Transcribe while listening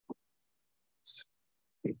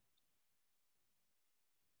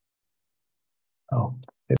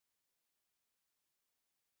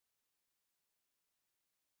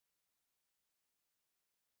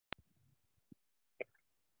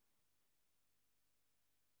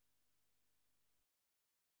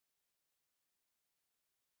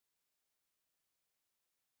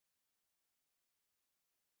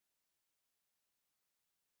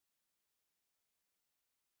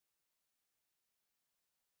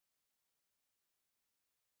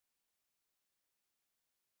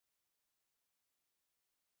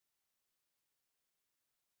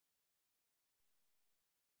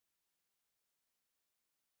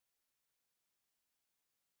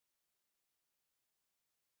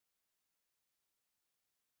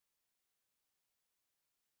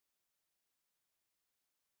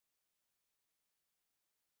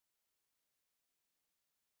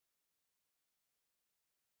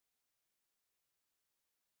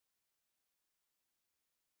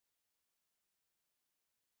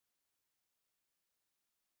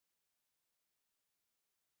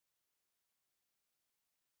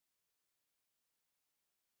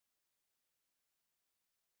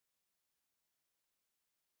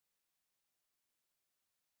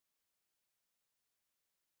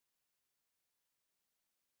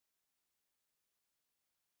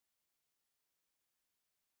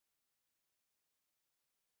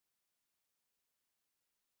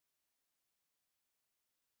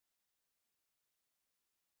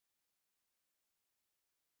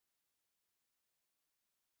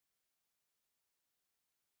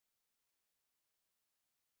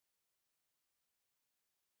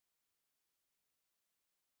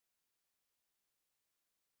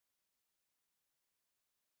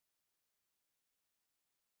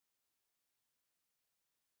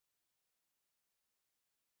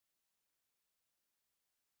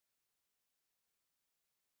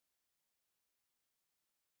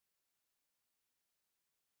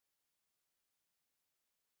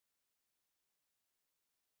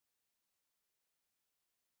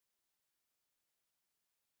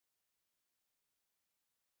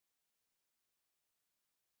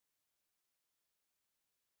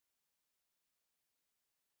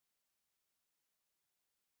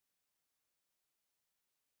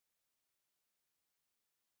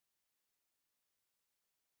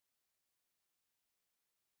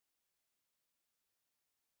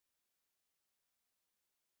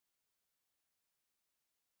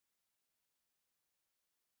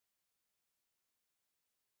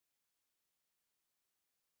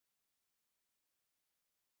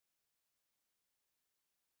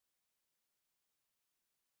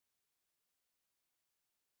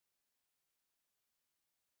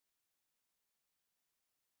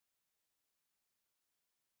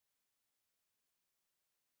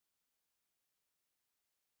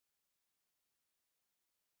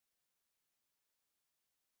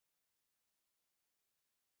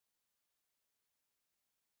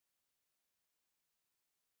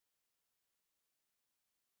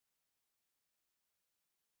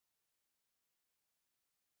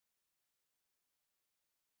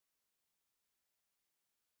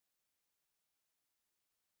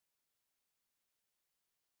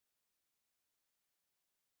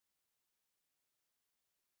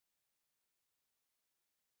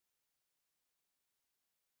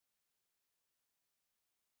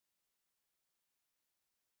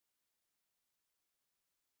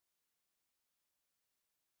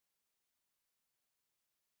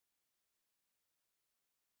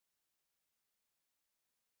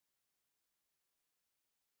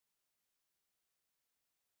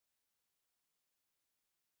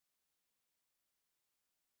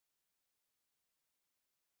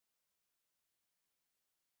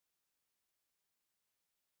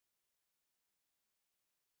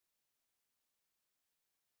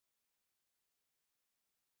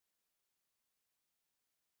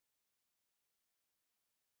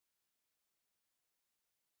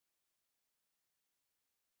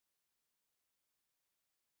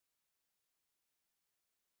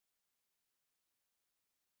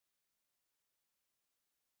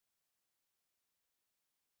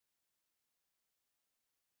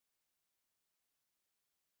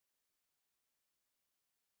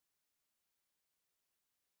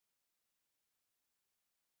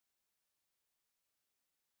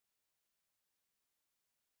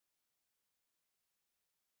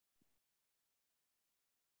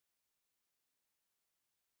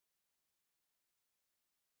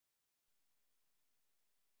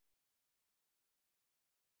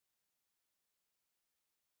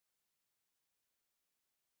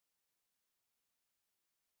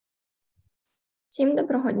Всім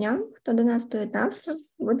доброго дня, хто до нас доєднався.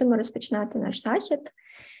 Будемо розпочинати наш захід.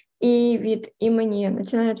 І від імені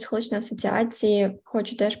Національної психологічної асоціації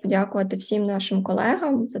хочу теж подякувати всім нашим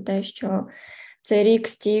колегам за те, що цей рік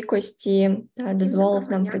стійкості дозволив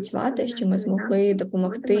нам працювати, що ми змогли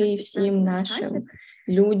допомогти всім нашим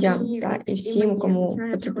людям і всім, кому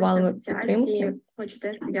потребували ми підтримки.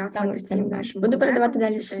 Саме всім нашим. Буду передавати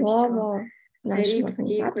далі слово нашим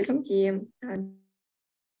організаторам.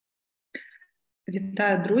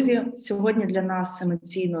 Вітаю, друзі! Сьогодні для нас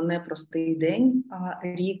емоційно непростий день,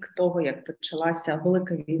 рік того, як почалася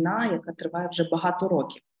велика війна, яка триває вже багато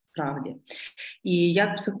років, справді. І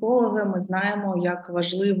як психологи ми знаємо,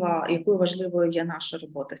 якою важливою є наша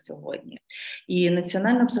робота сьогодні. І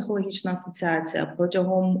Національна психологічна асоціація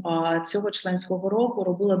протягом цього членського року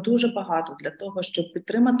робила дуже багато для того, щоб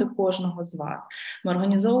підтримати кожного з вас. Ми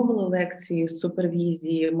організовували лекції з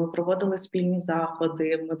супервізії, ми проводили спільні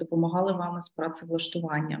заходи, ми допомагали вам з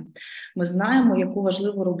працевлаштуванням. Ми знаємо, яку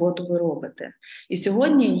важливу роботу ви робите. І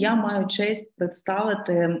сьогодні я маю честь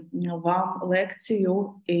представити вам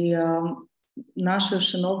лекцію нашої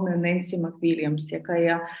шановної Ненсі McWilliams, яка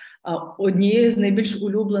є однією з найбільш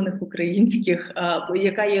улюблених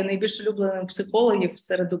яка є найбільш улюбленим психологів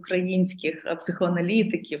серед українських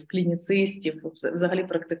психоаналітиків, клініцистів, взагалі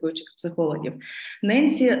практикуючих психологів.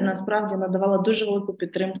 Ненсі насправді надавала дуже велику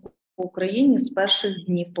підтримку Україні з перших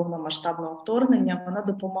днів повномасштабного вторгнення. Вона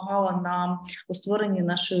допомагала нам у створенні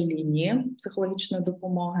нашої лінії психологічної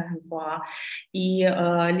допомоги ГНПА. І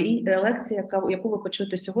лекція, яку ви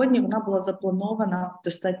почуєте сьогодні, вона була запланована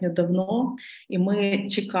достатньо давно, і ми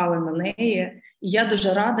чекали на неї. І я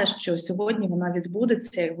дуже рада, що сьогодні вона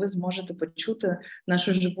відбудеться, і ви зможете почути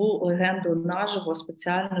нашу живу легенду наживо,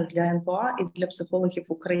 спеціально для НПА і для психологів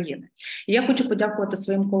України. І я хочу подякувати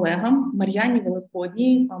своїм колегам Мар'яні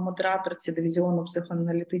Великодній, модераторці дивізіону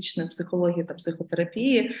психоаналітичної психології та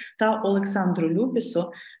психотерапії, та Олександру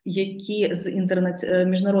Люпісу, які з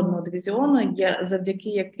міжнародного дивізіону, завдяки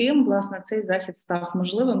яким, власне, цей захід став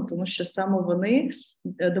можливим, тому що саме вони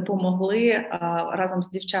допомогли разом з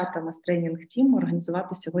дівчатами з тренінг-тіму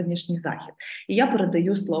організувати сьогоднішній захід. І я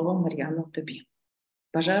передаю слово, Мар'яно, тобі.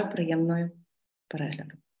 Бажаю приємного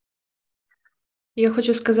перегляду. Я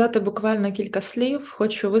хочу сказати буквально кілька слів.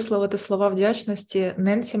 Хочу висловити слова вдячності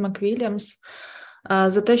Ненсі McWilliams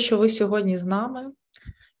за те, що ви сьогодні з нами,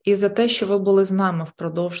 і за те, що ви були з нами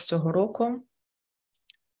впродовж цього року.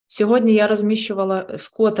 Сьогодні я розміщувала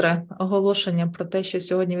вкотре оголошення про те, що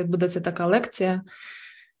сьогодні відбудеться така лекція.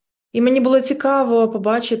 І мені було цікаво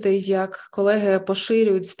побачити, як колеги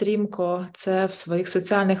поширюють стрімко це в своїх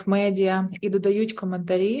соціальних медіа і додають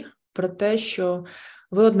коментарі про те, що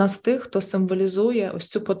ви одна з тих, хто символізує ось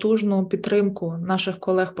цю потужну підтримку наших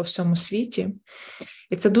колег по всьому світі.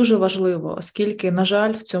 І це дуже важливо, оскільки, на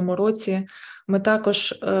жаль, в цьому році ми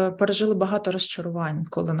також пережили багато розчарувань,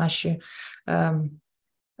 коли наші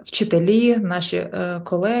вчителі, наші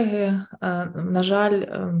колеги, на жаль,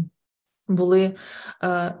 були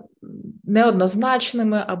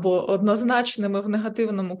неоднозначними або однозначними в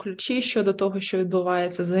негативному ключі щодо того, що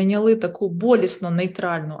відбувається, зайняли таку болісно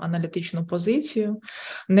нейтральну аналітичну позицію,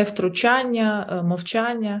 невтручання,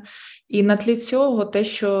 мовчання. І на тлі цього те,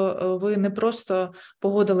 що ви не просто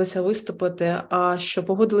погодилися виступити, а що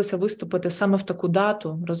погодилися виступити саме в таку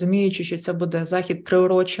дату, розуміючи, що це буде захід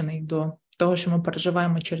приурочений до того, що ми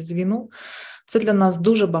переживаємо через війну, це для нас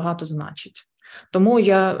дуже багато значить. Тому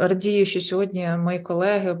я радію, що сьогодні мої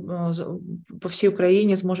колеги по всій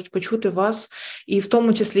Україні зможуть почути вас, і в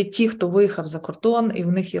тому числі ті, хто виїхав за кордон, і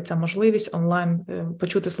в них є ця можливість онлайн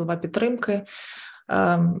почути слова підтримки.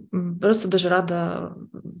 Просто дуже рада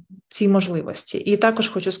цій можливості. І також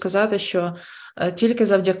хочу сказати, що тільки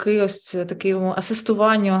завдяки ось такому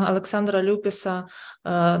асистуванню Олександра Люпіса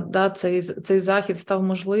цей захід став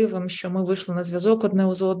можливим, що ми вийшли на зв'язок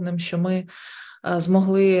одне з одним, що ми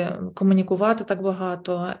змогли комунікувати так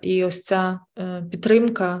багато, і ось ця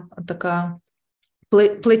підтримка, така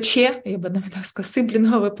плече, я би навіть так сказала,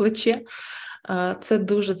 сиблінгове плече, це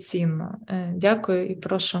дуже цінно. Дякую і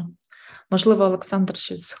прошу. Можливо, Олександр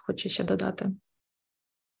щось хоче ще додати.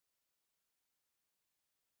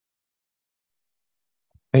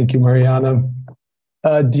 Thank you, Mariana.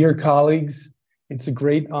 Dear colleagues, it's a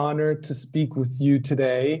great honor to speak with you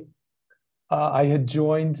today. I had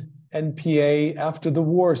joined NPA after the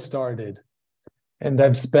war started, and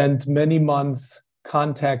I've spent many months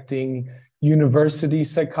contacting university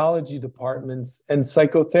psychology departments and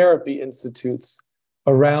psychotherapy institutes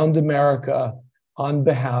around America on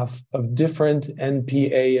behalf of different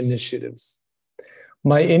NPA initiatives.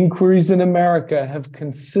 My inquiries in America have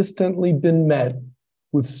consistently been met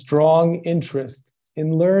with strong interest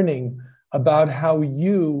in learning about how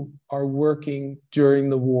you are working during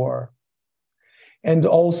the war, and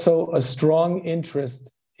also a strong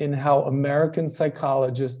interest in how American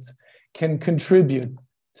psychologists can contribute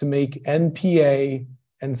to make NPA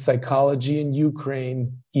and psychology in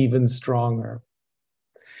Ukraine even stronger.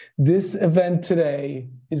 This event today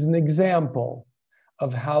is an example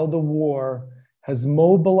of how the war has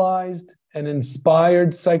mobilized and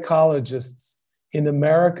inspired psychologists in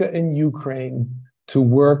America and Ukraine to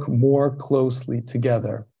work more closely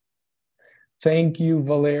together. Thank you,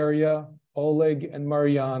 Valeria, Oleg, and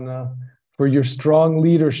Mariana, for your strong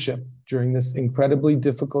leadership during this incredibly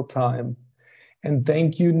difficult time. And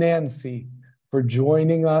thank you, Nancy, for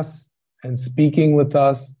joining us and speaking with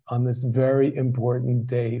us on this very important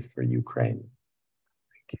day for Ukraine.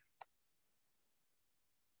 Thank you.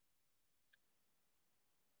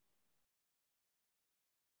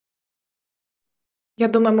 Я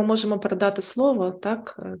думаю, ми можемо передати слово,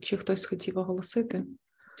 так? Чи хтось хотів оголосити?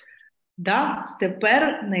 Да,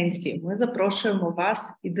 тепер, Ненсі, ми запрошуємо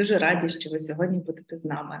вас і дуже раді, що ви сьогодні будете з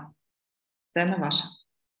нами. Сцена ваша.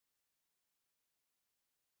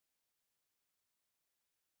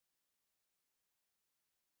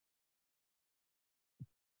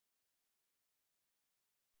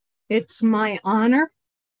 It's my honor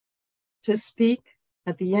to speak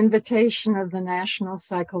at the invitation of the National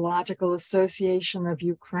Psychological Association of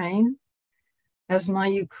Ukraine as my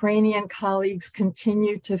Ukrainian colleagues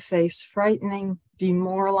continue to face frightening,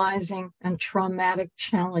 demoralizing, and traumatic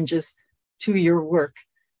challenges to your work,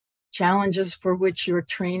 challenges for which your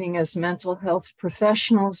training as mental health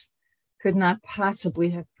professionals could not possibly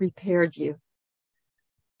have prepared you.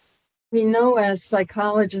 We know as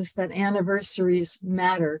psychologists that anniversaries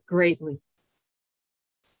matter greatly,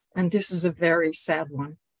 and this is a very sad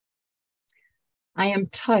one. I am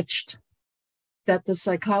touched that the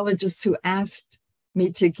psychologists who asked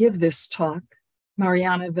me to give this talk,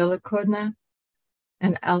 Mariana Velikodna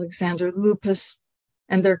and Alexander Lupus,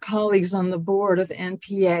 and their colleagues on the board of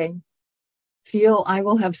NPA, feel I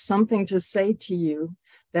will have something to say to you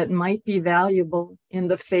that might be valuable in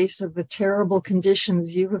the face of the terrible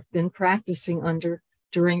conditions you have been practicing under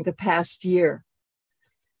during the past year.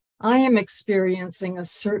 I am experiencing a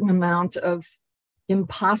certain amount of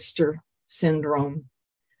imposter syndrome,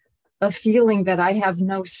 a feeling that I have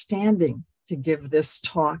no standing to give this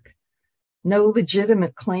talk, no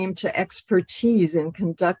legitimate claim to expertise in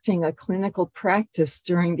conducting a clinical practice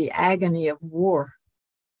during the agony of war.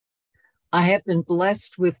 I have been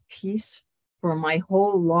blessed with peace for my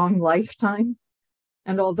whole long lifetime,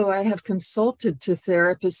 and although I have consulted to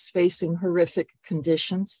therapists facing horrific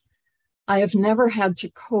conditions, I have never had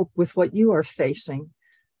to cope with what you are facing: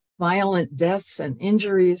 violent deaths and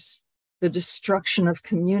injuries, the destruction of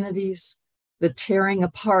communities, the tearing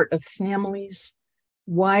apart of families,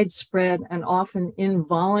 widespread and often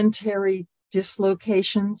involuntary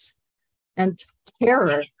dislocations, and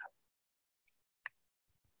terror.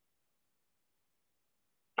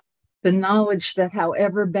 The knowledge that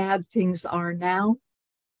however bad things are now,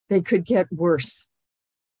 they could get worse.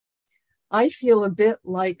 I feel a bit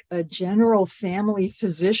like a general family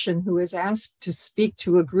physician who is asked to speak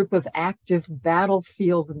to a group of active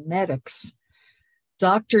battlefield medics,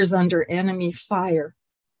 doctors under enemy fire,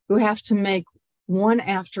 who have to make one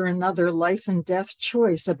after another life and death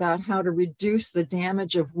choice about how to reduce the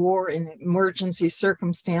damage of war in emergency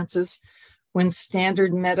circumstances when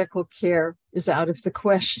standard medical care is out of the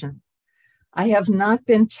question. I have not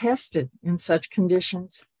been tested in such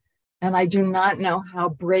conditions, and I do not know how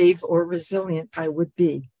brave or resilient I would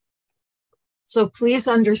be. So please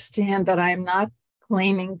understand that I am not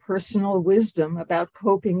claiming personal wisdom about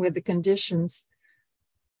coping with the conditions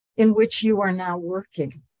in which you are now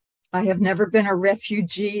working. I have never been a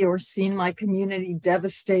refugee or seen my community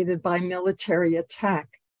devastated by military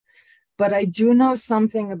attack, but I do know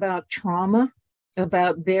something about trauma,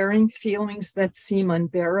 about bearing feelings that seem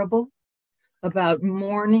unbearable, about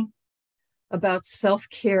mourning, about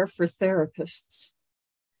self-care for therapists,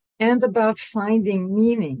 and about finding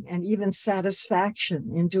meaning and even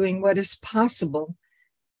satisfaction in doing what is possible,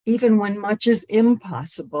 even when much is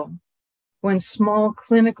impossible, when small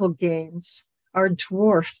clinical gains are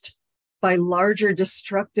dwarfed by larger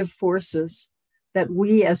destructive forces that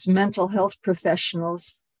we as mental health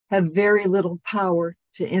professionals have very little power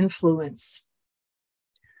to influence.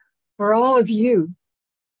 For all of you,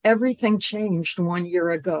 everything changed 1 year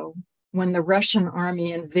ago when the Russian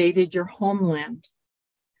army invaded your homeland.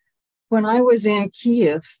 When I was in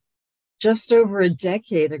Kiev just over a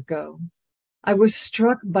decade ago, I was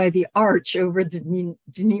struck by the arch over the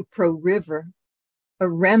Dnipro River, a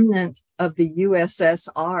remnant of the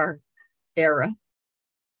USSR era,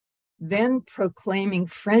 then proclaiming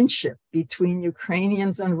friendship between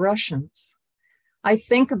Ukrainians and Russians. I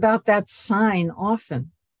think about that sign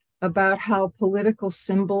often, about how political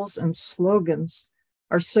symbols and slogans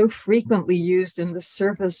are so frequently used in the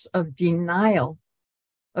service of denial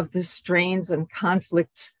of the strains and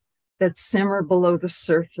conflicts that simmer below the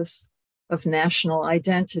surface of national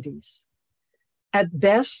identities. At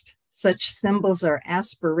best, such symbols are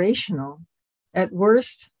aspirational. At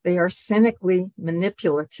worst, they are cynically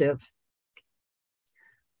manipulative.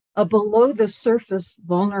 A below-the-surface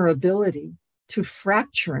vulnerability to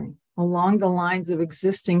fracturing along the lines of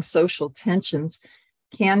existing social tensions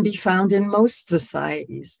can be found in most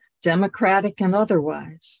societies, democratic and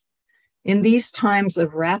otherwise. In these times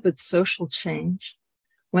of rapid social change,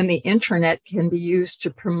 when the internet can be used to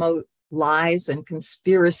promote lies and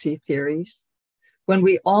conspiracy theories, when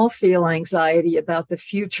we all feel anxiety about the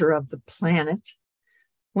future of the planet,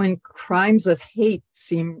 when crimes of hate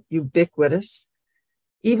seem ubiquitous,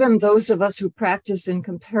 even those of us who practice in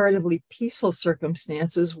comparatively peaceful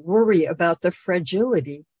circumstances worry about the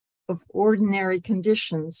fragility of ordinary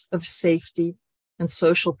conditions of safety and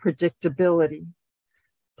social predictability.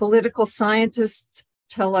 Political scientists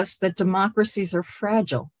tell us that democracies are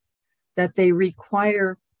fragile, that they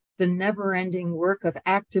require the never-ending work of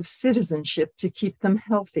active citizenship to keep them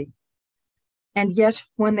healthy. And yet,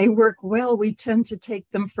 when they work well, we tend to take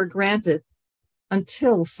them for granted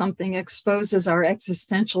until something exposes our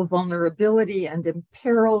existential vulnerability and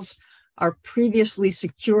imperils our previously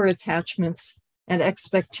secure attachments and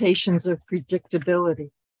expectations of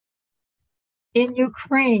predictability. In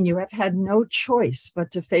Ukraine, you have had no choice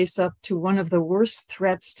but to face up to one of the worst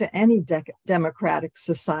threats to any democratic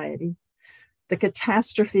society, the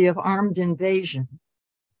catastrophe of armed invasion.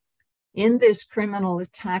 In this criminal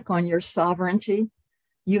attack on your sovereignty,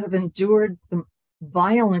 you have endured the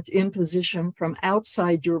violent imposition from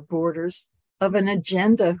outside your borders of an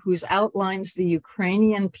agenda whose outlines the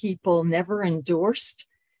Ukrainian people never endorsed,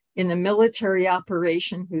 in a military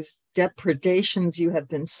operation whose depredations you have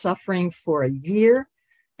been suffering for a year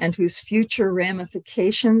and whose future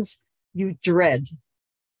ramifications you dread.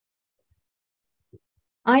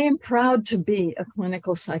 I am proud to be a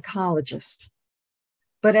clinical psychologist,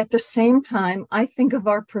 but at the same time, I think of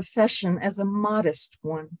our profession as a modest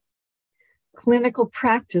one. Clinical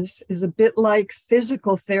practice is a bit like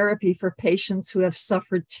physical therapy for patients who have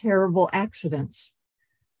suffered terrible accidents.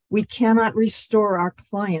 We cannot restore our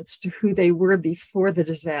clients to who they were before the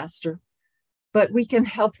disaster, but we can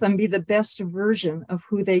help them be the best version of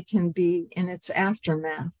who they can be in its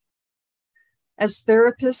aftermath. As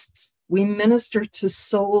therapists, we minister to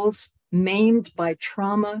souls maimed by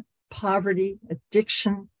trauma, poverty,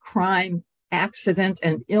 addiction, crime, accident,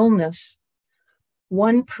 and illness,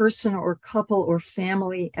 one person or couple or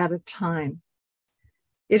family at a time.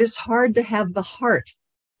 It is hard to have the heart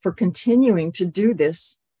for continuing to do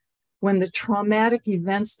this when the traumatic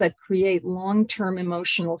events that create long-term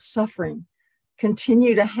emotional suffering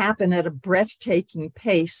continue to happen at a breathtaking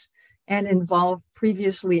pace and involve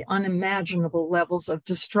previously unimaginable levels of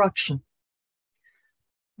destruction.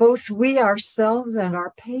 Both we ourselves and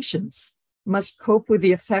our patients must cope with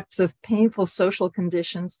the effects of painful social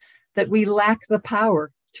conditions that we lack the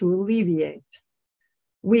power to alleviate.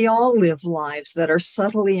 We all live lives that are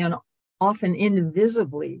subtly and often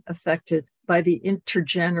invisibly affected by the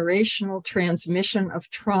intergenerational transmission of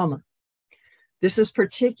trauma. This is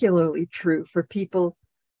particularly true for people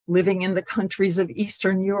living in the countries of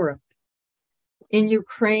Eastern Europe. In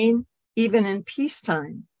Ukraine, even in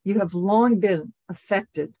peacetime, you have long been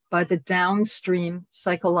affected by the downstream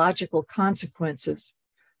psychological consequences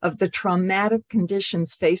of the traumatic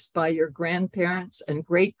conditions faced by your grandparents and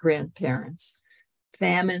great-grandparents: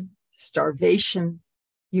 famine, starvation,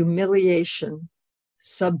 humiliation,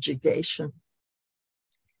 subjugation.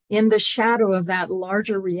 In the shadow of that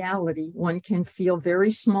larger reality, one can feel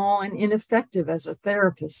very small and ineffective as a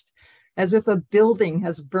therapist, as if a building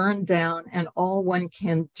has burned down and all one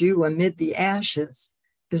can do amid the ashes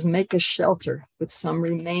is make a shelter with some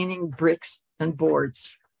remaining bricks and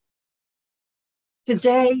boards.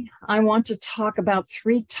 Today, I want to talk about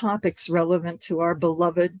 3 topics relevant to our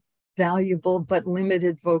beloved, valuable, but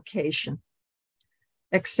limited vocation: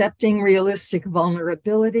 accepting realistic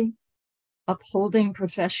vulnerability, upholding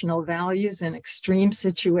professional values in extreme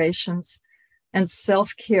situations, and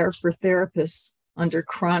self-care for therapists under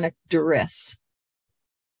chronic duress.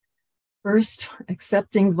 First,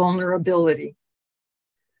 accepting vulnerability.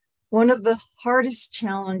 One of the hardest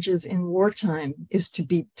challenges in wartime is to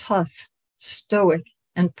be tough, stoic,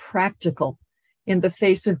 and practical in the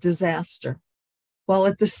face of disaster, while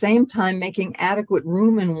at the same time making adequate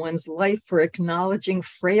room in one's life for acknowledging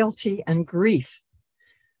frailty and grief.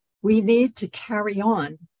 We need to carry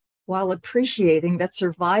on while appreciating that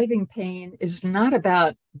surviving pain is not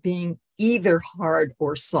about being either hard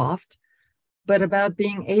or soft, but about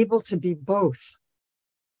being able to be both.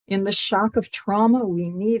 In the shock of trauma, we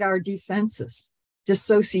need our defenses.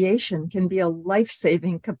 Dissociation can be a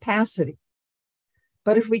life-saving capacity.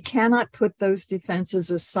 But if we cannot put those defenses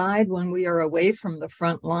aside when we are away from the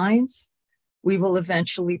front lines, we will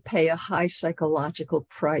eventually pay a high psychological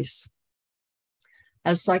price.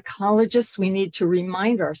 As psychologists, we need to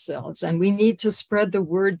remind ourselves, and we need to spread the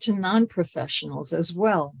word to non-professionals as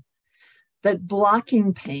well, that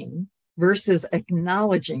blocking pain versus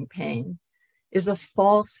acknowledging pain is a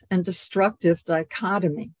false and destructive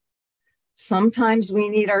dichotomy. Sometimes we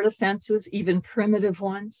need our defenses, even primitive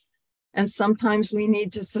ones, and sometimes we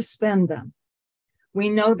need to suspend them. We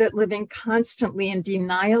know that living constantly in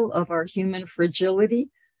denial of our human fragility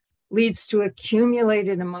leads to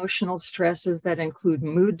accumulated emotional stresses that include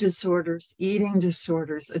mood disorders, eating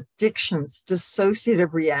disorders, addictions,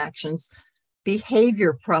 dissociative reactions,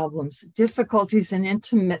 behavior problems, difficulties in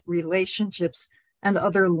intimate relationships, and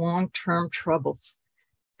other long-term troubles.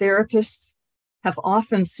 Therapists have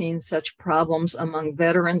often seen such problems among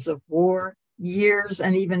veterans of war, years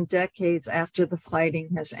and even decades after the fighting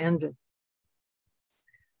has ended.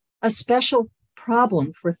 A special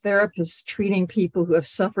problem for therapists treating people who have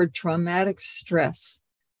suffered traumatic stress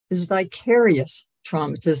is vicarious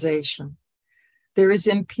traumatization. There is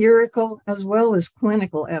empirical as well as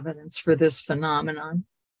clinical evidence for this phenomenon,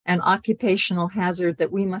 an occupational hazard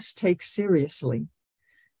that we must take seriously.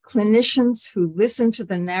 Clinicians who listen to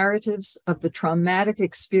the narratives of the traumatic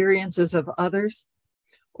experiences of others,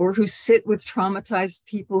 or who sit with traumatized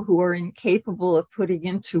people who are incapable of putting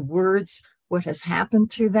into words what has happened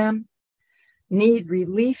to them, need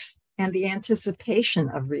relief and the anticipation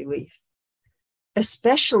of relief,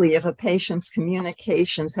 especially if a patient's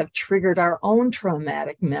communications have triggered our own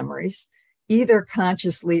traumatic memories, either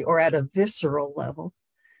consciously or at a visceral level.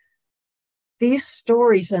 These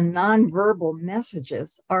stories and nonverbal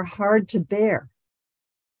messages are hard to bear.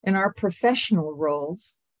 In our professional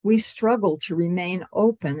roles, we struggle to remain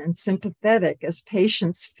open and sympathetic as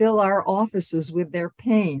patients fill our offices with their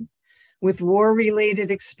pain. With war-related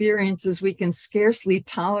experiences we can scarcely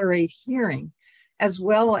tolerate hearing, as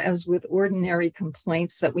well as with ordinary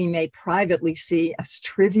complaints that we may privately see as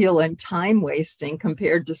trivial and time-wasting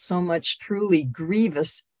compared to so much truly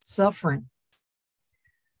grievous suffering.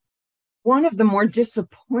 One of the more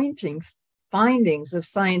disappointing findings of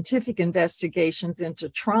scientific investigations into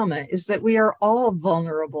trauma is that we are all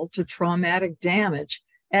vulnerable to traumatic damage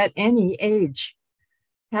at any age.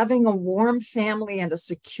 Having a warm family and a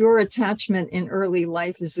secure attachment in early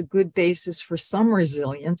life is a good basis for some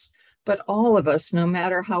resilience, but all of us, no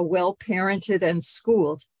matter how well parented and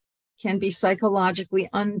schooled, can be psychologically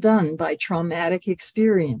undone by traumatic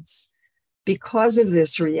experience. Because of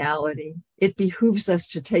this reality, it behooves us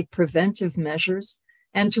to take preventive measures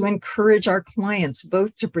and to encourage our clients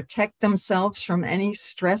both to protect themselves from any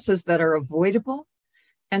stresses that are avoidable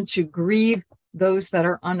and to grieve those that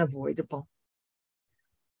are unavoidable.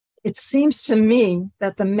 It seems to me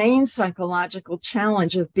that the main psychological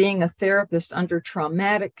challenge of being a therapist under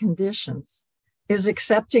traumatic conditions is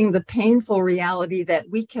accepting the painful reality that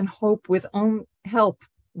we can help with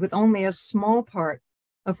only a small part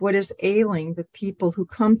of what is ailing the people who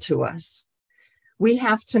come to us. We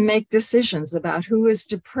have to make decisions about who is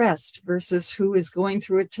depressed versus who is going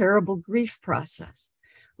through a terrible grief process.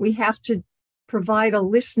 We have to provide a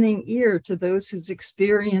listening ear to those whose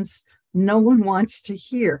experience no one wants to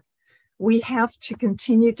hear. We have to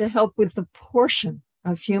continue to help with the portion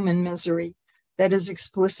of human misery that is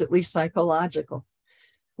explicitly psychological.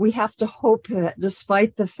 We have to hope that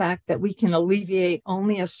despite the fact that we can alleviate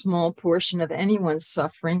only a small portion of anyone's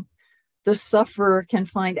suffering, the sufferer can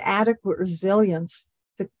find adequate resilience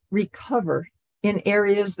to recover in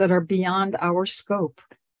areas that are beyond our scope.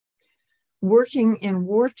 Working in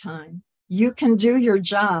wartime, you can do your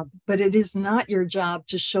job, but it is not your job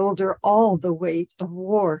to shoulder all the weight of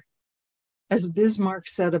war. As Bismarck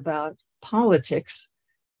said about politics,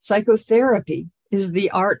 psychotherapy is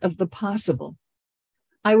the art of the possible.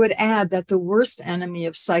 I would add that the worst enemy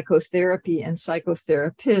of psychotherapy and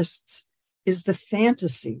psychotherapists is the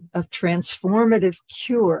fantasy of transformative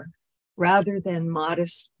cure rather than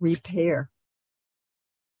modest repair.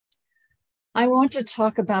 I want to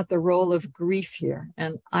talk about the role of grief here,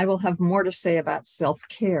 and I will have more to say about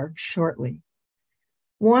self-care shortly.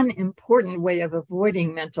 One important way of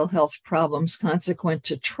avoiding mental health problems consequent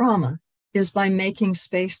to trauma is by making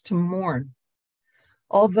space to mourn.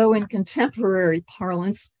 Although in contemporary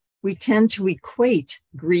parlance, we tend to equate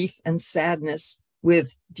grief and sadness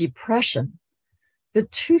with depression, the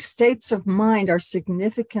two states of mind are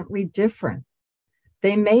significantly different.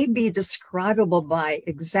 They may be describable by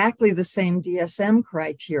exactly the same DSM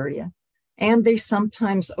criteria, and they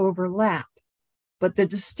sometimes overlap, but the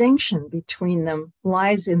distinction between them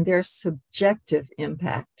lies in their subjective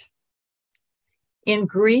impact. In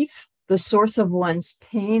grief, the source of one's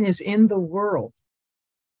pain is in the world,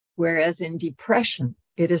 whereas in depression,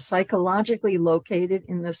 it is psychologically located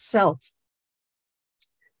in the self.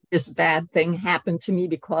 This bad thing happened to me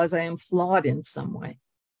because I am flawed in some way.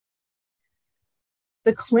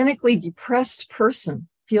 The clinically depressed person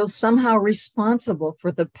feels somehow responsible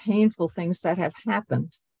for the painful things that have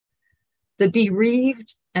happened. The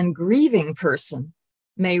bereaved and grieving person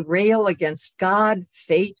may rail against God,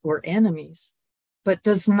 fate, or enemies, but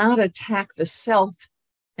does not attack the self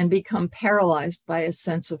and become paralyzed by a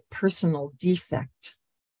sense of personal defect.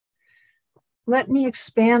 Let me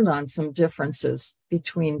expand on some differences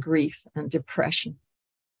between grief and depression.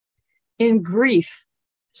 In grief,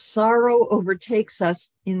 sorrow overtakes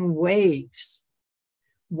us in waves,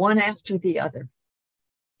 one after the other.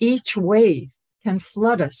 Each wave can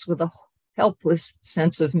flood us with a helpless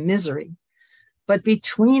sense of misery, but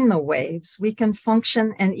between the waves, we can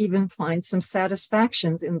function and even find some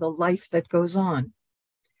satisfactions in the life that goes on.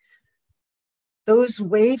 Those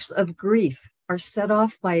waves of grief are set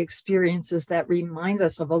off by experiences that remind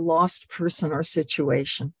us of a lost person or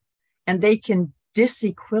situation, and they can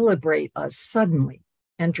disequilibrate us suddenly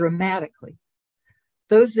and dramatically.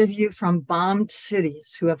 Those of you from bombed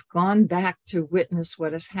cities who have gone back to witness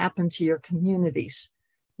what has happened to your communities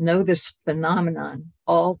know this phenomenon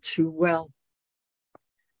all too well.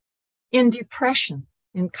 In depression,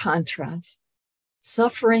 in contrast,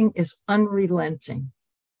 suffering is unrelenting.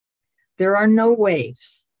 There are no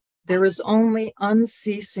waves. There is only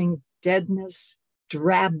unceasing deadness,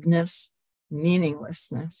 drabness,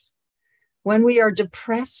 meaninglessness. When we are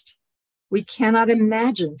depressed, we cannot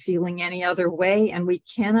imagine feeling any other way, and we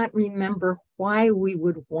cannot remember why we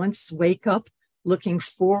would once wake up looking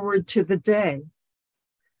forward to the day.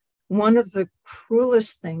 One of the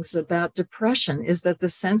cruelest things about depression is that the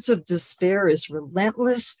sense of despair is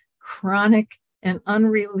relentless, chronic, and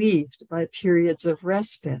unrelieved by periods of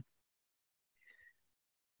respite.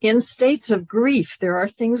 In states of grief, there are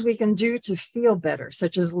things we can do to feel better,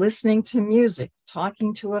 such as listening to music,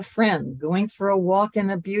 talking to a friend, going for a walk in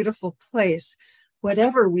a beautiful place,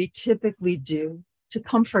 whatever we typically do to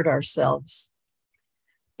comfort ourselves.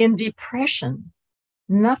 In depression,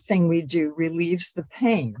 nothing we do relieves the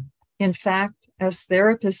pain. In fact, as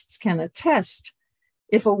therapists can attest,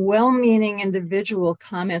 if a well-meaning individual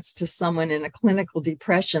comments to someone in a clinical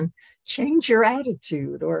depression, change your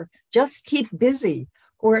attitude, or just keep busy,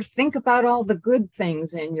 or think about all the good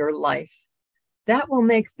things in your life, that will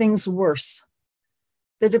make things worse.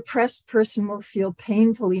 The depressed person will feel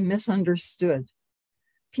painfully misunderstood.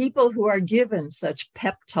 People who are given such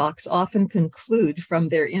pep talks often conclude from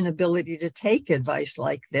their inability to take advice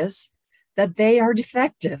like this that they are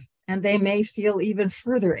defective, and they may feel even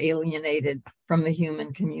further alienated from the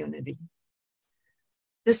human community.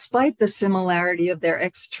 Despite the similarity of their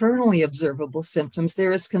externally observable symptoms,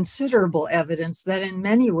 there is considerable evidence that in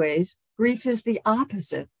many ways, grief is the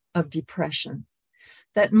opposite of depression,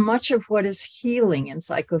 that much of what is healing in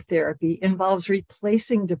psychotherapy involves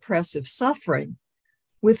replacing depressive suffering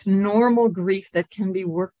with normal grief that can be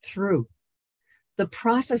worked through. The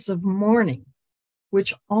process of mourning,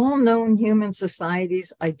 which all known human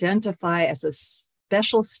societies identify as a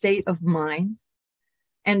special state of mind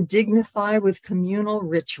and dignify with communal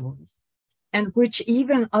rituals, and which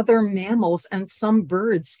even other mammals and some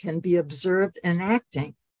birds can be observed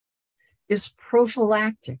enacting, is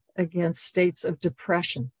prophylactic against states of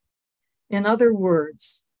depression. In other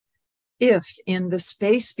words, if in the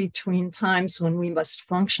space between times when we must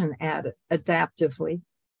function adaptively,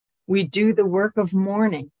 we do the work of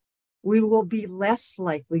mourning, we will be less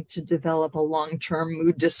likely to develop a long-term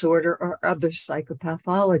mood disorder or other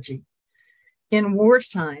psychopathology. In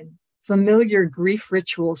wartime, familiar grief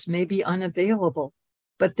rituals may be unavailable,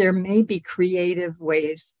 but there may be creative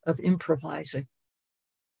ways of improvising.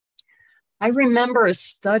 I remember a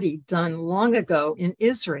study done long ago in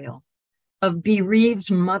Israel of bereaved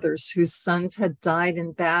mothers whose sons had died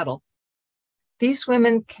in battle. These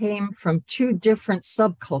women came from two different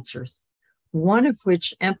subcultures, one of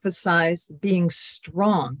which emphasized being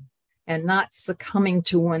strong and not succumbing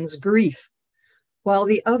to one's grief, while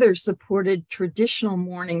the other supported traditional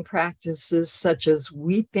mourning practices such as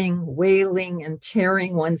weeping, wailing, and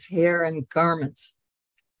tearing one's hair and garments.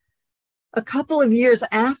 A couple of years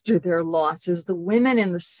after their losses, the women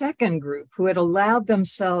in the second group who had allowed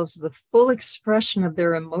themselves the full expression of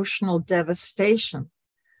their emotional devastation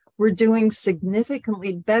were doing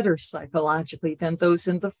significantly better psychologically than those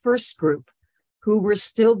in the first group, who were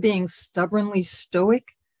still being stubbornly stoic,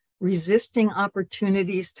 resisting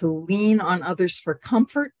opportunities to lean on others for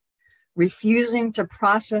comfort, refusing to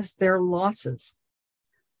process their losses.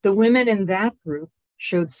 The women in that group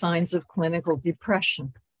showed signs of clinical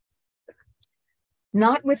depression.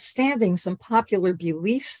 Notwithstanding some popular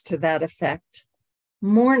beliefs to that effect,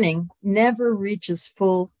 mourning never reaches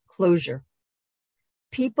full closure.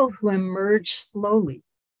 People who emerge slowly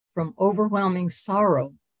from overwhelming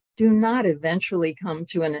sorrow do not eventually come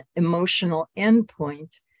to an emotional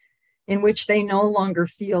endpoint in which they no longer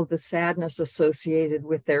feel the sadness associated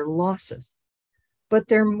with their losses, but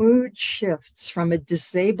their mood shifts from a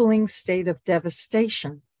disabling state of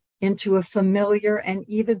devastation into a familiar and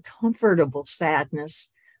even comfortable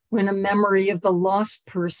sadness when a memory of the lost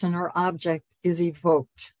person or object is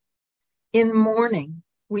evoked. In mourning,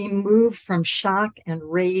 we move from shock and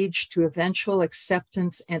rage to eventual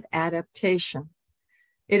acceptance and adaptation.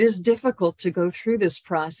 It is difficult to go through this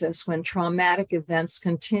process when traumatic events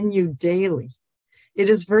continue daily. It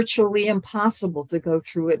is virtually impossible to go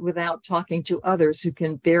through it without talking to others who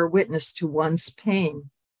can bear witness to one's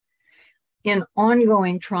pain. In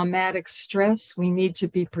ongoing traumatic stress, we need to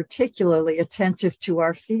be particularly attentive to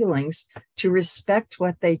our feelings, to respect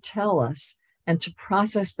what they tell us, and to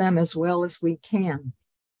process them as well as we can.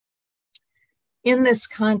 In this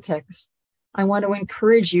context, I want to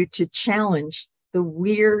encourage you to challenge the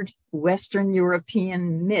weird Western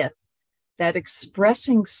European myth that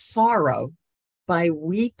expressing sorrow by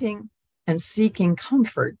weeping and seeking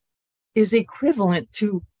comfort is equivalent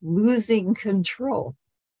to losing control.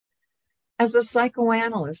 As a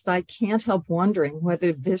psychoanalyst, I can't help wondering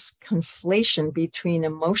whether this conflation between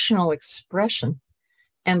emotional expression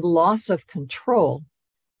and loss of control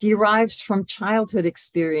derives from childhood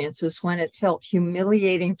experiences when it felt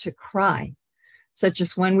humiliating to cry, such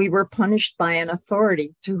as when we were punished by an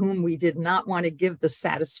authority to whom we did not want to give the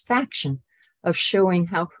satisfaction of showing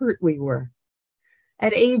how hurt we were.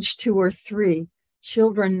 At age 2 or 3,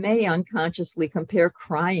 children may unconsciously compare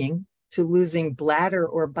crying to losing bladder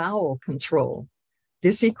or bowel control.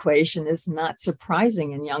 This equation is not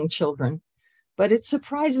surprising in young children, but it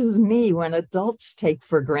surprises me when adults take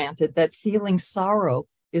for granted that feeling sorrow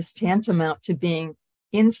is tantamount to being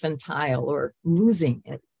infantile or losing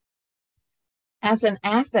it. As an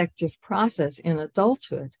affective process in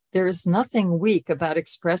adulthood, there is nothing weak about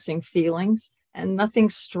expressing feelings and nothing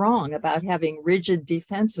strong about having rigid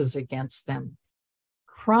defenses against them.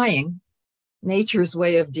 Crying, nature's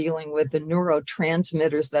way of dealing with the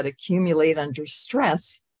neurotransmitters that accumulate under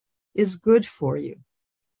stress, is good for you.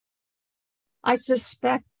 I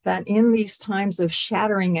suspect that in these times of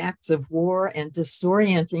shattering acts of war and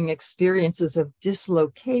disorienting experiences of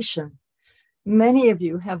dislocation, many of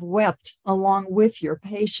you have wept along with your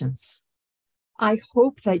patients. I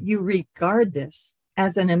hope that you regard this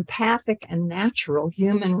as an empathic and natural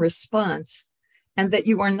human response, and that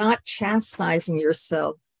you are not chastising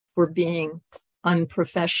yourself for being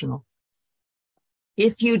unprofessional.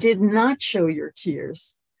 If you did not show your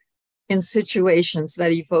tears in situations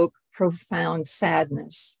that evoke profound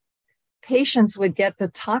sadness, patients would get the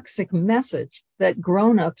toxic message that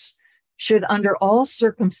grown-ups should under all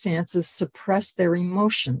circumstances suppress their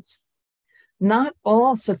emotions. Not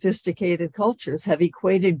all sophisticated cultures have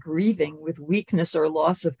equated grieving with weakness or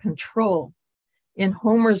loss of control. In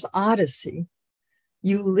Homer's Odyssey,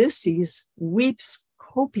 Ulysses weeps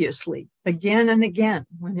copiously again and again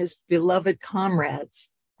when his beloved comrades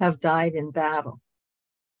have died in battle.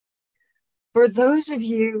 For those of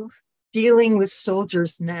you dealing with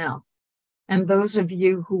soldiers now, and those of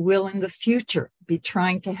you who will in the future be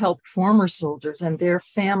trying to help former soldiers and their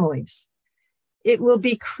families, it will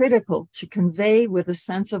be critical to convey with a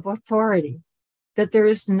sense of authority that there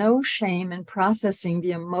is no shame in processing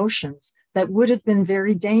the emotions that would have been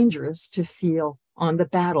very dangerous to feel on the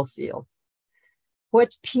battlefield.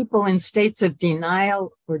 What people in states of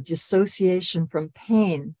denial or dissociation from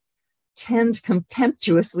pain tend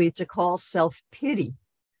contemptuously to call self-pity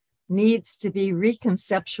needs to be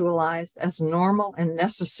reconceptualized as normal and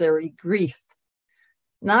necessary grief.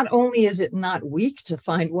 Not only is it not weak to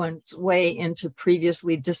find one's way into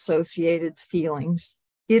previously dissociated feelings,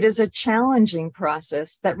 it is a challenging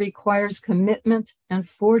process that requires commitment and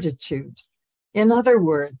fortitude. In other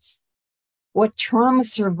words, what trauma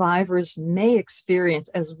survivors may experience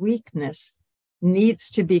as weakness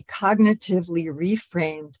needs to be cognitively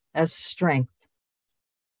reframed as strength.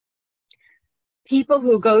 People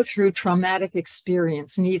who go through traumatic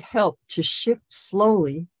experience need help to shift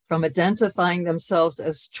slowly from identifying themselves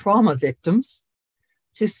as trauma victims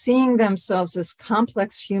to seeing themselves as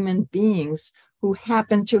complex human beings who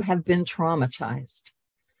happen to have been traumatized.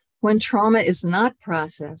 When trauma is not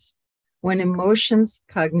processed, when emotions,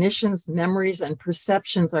 cognitions, memories, and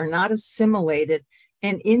perceptions are not assimilated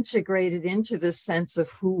and integrated into the sense of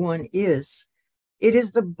who one is, it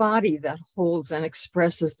is the body that holds and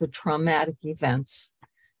expresses the traumatic events.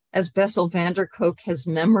 As Bessel van der Kolk has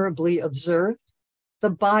memorably observed,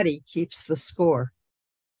 the body keeps the score.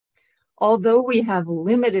 Although we have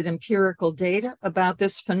limited empirical data about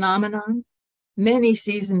this phenomenon, many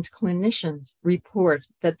seasoned clinicians report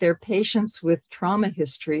that their patients with trauma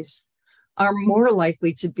histories are more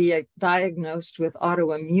likely to be diagnosed with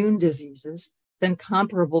autoimmune diseases than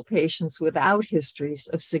comparable patients without histories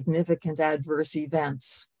of significant adverse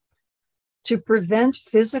events. To prevent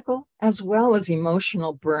physical as well as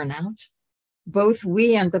emotional burnout, both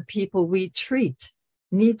we and the people we treat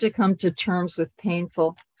need to come to terms with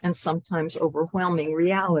painful and sometimes overwhelming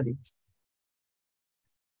realities.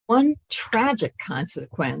 One tragic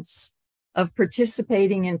consequence of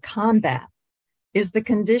participating in combat is the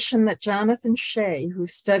condition that Jonathan Shea, who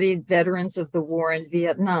studied veterans of the war in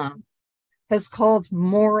Vietnam, has called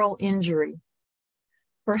moral injury.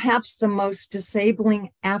 Perhaps the most disabling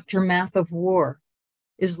aftermath of war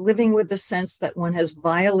is living with the sense that one has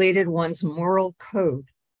violated one's moral code.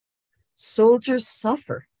 Soldiers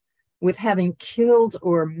suffer with having killed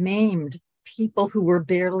or maimed people who were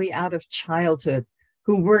barely out of childhood,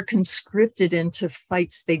 who were conscripted into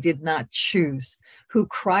fights they did not choose, who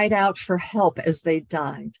cried out for help as they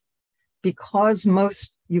died. Because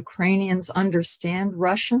most Ukrainians understand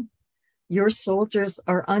Russian, your soldiers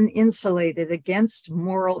are uninsulated against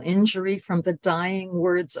moral injury from the dying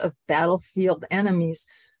words of battlefield enemies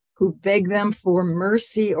who beg them for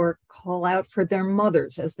mercy or call out for their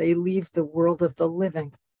mothers as they leave the world of the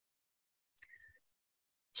living.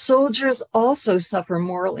 Soldiers also suffer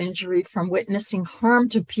moral injury from witnessing harm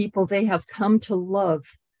to people they have come to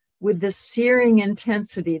love with the searing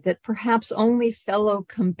intensity that perhaps only fellow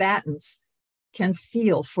combatants can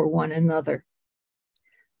feel for one another.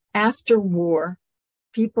 After war,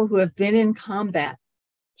 people who have been in combat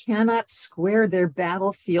cannot square their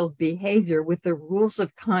battlefield behavior with the rules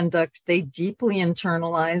of conduct they deeply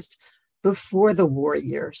internalized before the war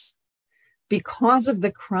years. Because of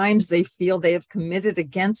the crimes they feel they have committed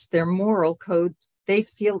against their moral code, they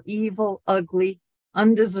feel evil, ugly,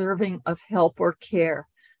 undeserving of help or care.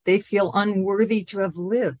 They feel unworthy to have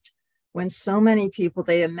lived when so many people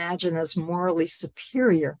they imagine as morally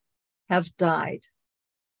superior have died.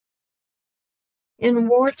 In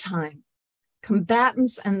wartime,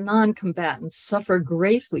 combatants and non-combatants suffer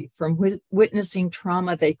greatly from witnessing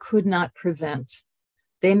trauma they could not prevent.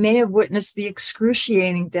 They may have witnessed the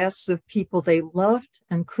excruciating deaths of people they loved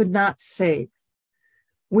and could not save.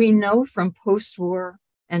 We know from post-war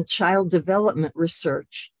and child development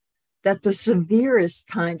research that the severest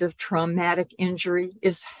kind of traumatic injury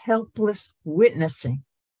is helpless witnessing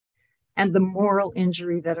and the moral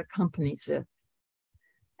injury that accompanies it.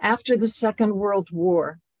 After the Second World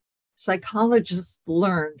War, psychologists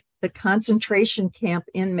learned that concentration camp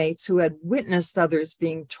inmates who had witnessed others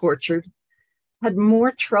being tortured had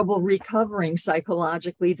more trouble recovering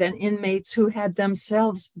psychologically than inmates who had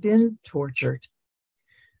themselves been tortured.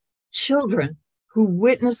 Children who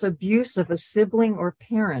witness abuse of a sibling or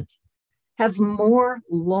parent have more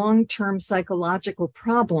long-term psychological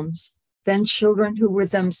problems than children who were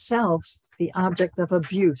themselves the object of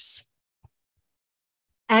abuse.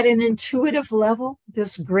 At an intuitive level,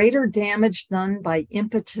 this greater damage done by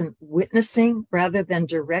impotent witnessing rather than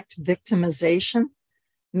direct victimization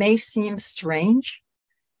may seem strange,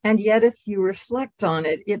 and yet if you reflect on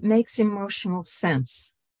it, it makes emotional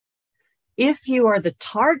sense. If you are the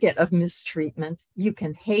target of mistreatment, you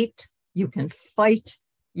can hate, you can fight,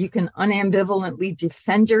 you can unambivalently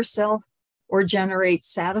defend yourself, or generate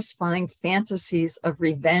satisfying fantasies of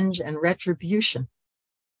revenge and retribution.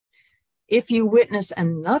 If you witness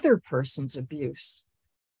another person's abuse,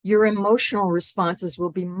 your emotional responses will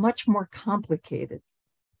be much more complicated.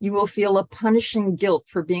 You will feel a punishing guilt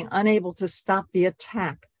for being unable to stop the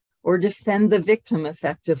attack or defend the victim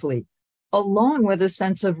effectively, along with a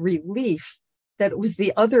sense of relief that it was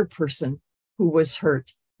the other person who was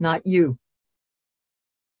hurt, not you.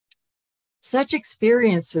 Such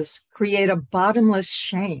experiences create a bottomless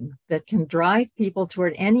shame that can drive people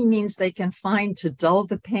toward any means they can find to dull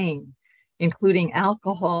the pain, including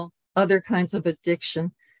alcohol, other kinds of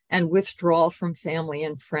addiction, and withdrawal from family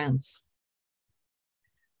and friends.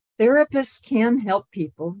 Therapists can help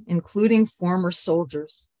people, including former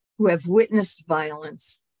soldiers, who have witnessed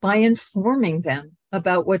violence by informing them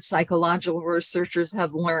about what psychological researchers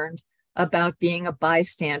have learned about being a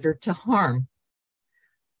bystander to harm.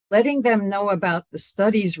 Letting them know about the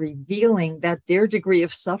studies revealing that their degree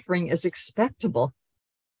of suffering is expectable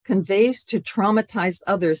conveys to traumatized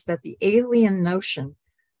others that the alien notion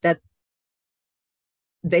that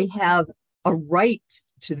they have a right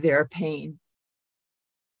to their pain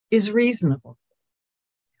is reasonable.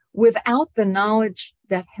 Without the knowledge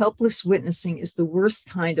that helpless witnessing is the worst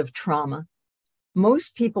kind of trauma,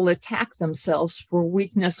 most people attack themselves for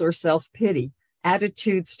weakness or self-pity,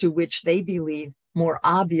 attitudes to which they believe more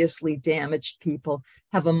obviously damaged people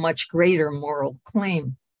have a much greater moral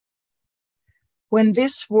claim. When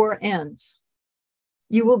this war ends,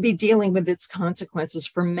 you will be dealing with its consequences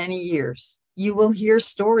for many years. You will hear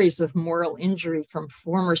stories of moral injury from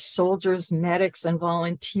former soldiers, medics, and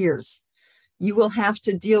volunteers. You will have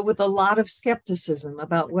to deal with a lot of skepticism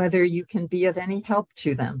about whether you can be of any help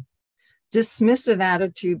to them. Dismissive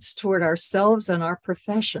attitudes toward ourselves and our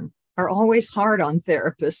profession are always hard on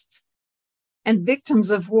therapists. And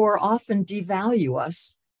victims of war often devalue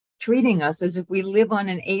us, treating us as if we live on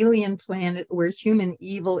an alien planet where human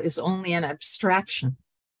evil is only an abstraction.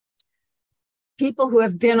 People who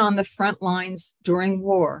have been on the front lines during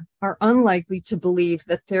war are unlikely to believe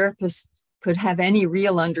that therapists could have any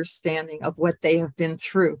real understanding of what they have been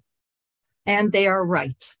through. And they are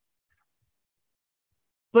right.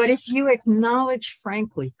 But if you acknowledge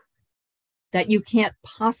frankly that you can't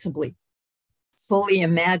possibly fully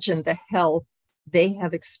imagine the hell they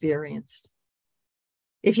have experienced,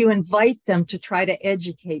 if you invite them to try to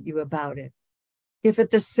educate you about it, if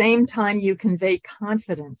at the same time you convey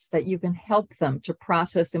confidence that you can help them to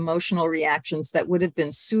process emotional reactions that would have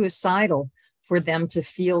been suicidal for them to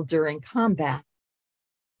feel during combat,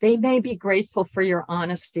 they may be grateful for your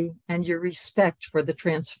honesty and your respect for the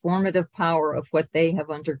transformative power of what they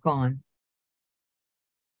have undergone.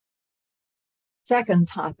 Second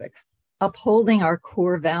topic, upholding our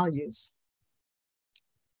core values.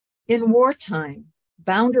 In wartime,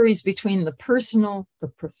 boundaries between the personal, the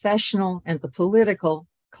professional, and the political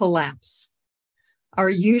collapse. Our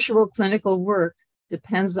usual clinical work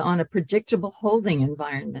depends on a predictable holding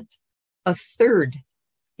environment, a third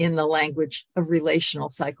in the language of relational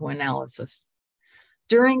psychoanalysis.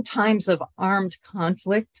 During times of armed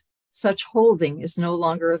conflict, such holding is no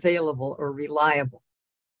longer available or reliable.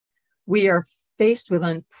 We are faced with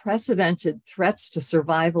unprecedented threats to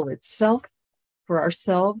survival itself, for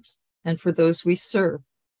ourselves, and for those we serve.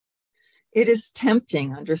 It is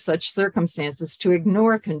tempting under such circumstances to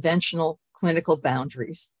ignore conventional clinical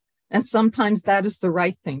boundaries, and sometimes that is the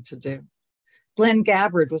right thing to do. Glenn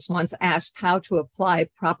Gabbard was once asked how to apply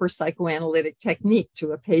proper psychoanalytic technique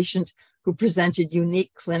to a patient who presented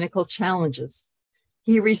unique clinical challenges.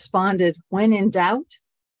 He responded, "When in doubt,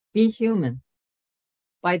 be human."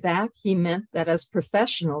 By that, he meant that as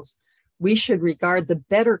professionals, we should regard the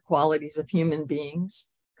better qualities of human beings,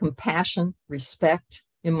 compassion, respect,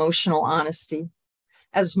 emotional honesty,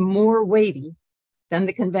 as more weighty than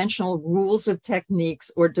the conventional rules of techniques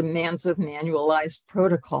or demands of manualized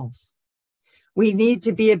protocols. We need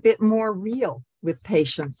to be a bit more real with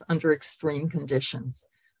patients under extreme conditions.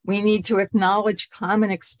 We need to acknowledge common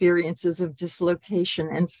experiences of dislocation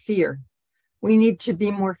and fear. We need to be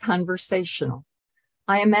more conversational.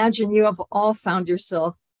 I imagine you have all found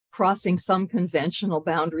yourself crossing some conventional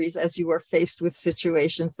boundaries as you are faced with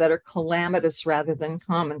situations that are calamitous rather than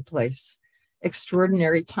commonplace.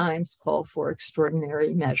 Extraordinary times call for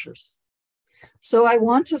extraordinary measures. So I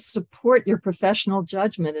want to support your professional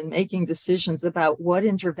judgment in making decisions about what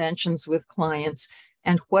interventions with clients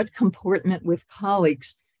and what comportment with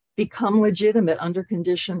colleagues become legitimate under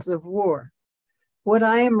conditions of war. What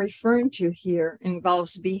I am referring to here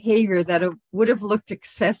involves behavior that would have looked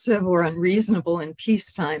excessive or unreasonable in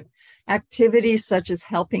peacetime. Activities such as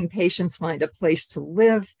helping patients find a place to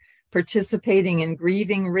live, participating in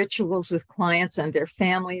grieving rituals with clients and their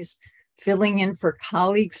families, filling in for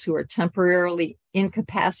colleagues who are temporarily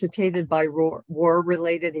incapacitated by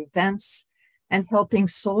war-related events, and helping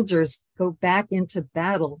soldiers go back into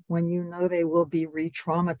battle when you know they will be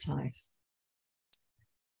re-traumatized.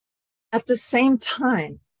 At the same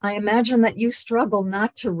time, I imagine that you struggle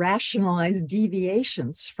not to rationalize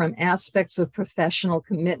deviations from aspects of professional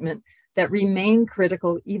commitment that remain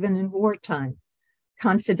critical even in wartime: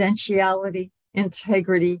 confidentiality,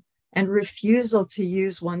 integrity, and refusal to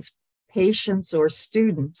use one's patients or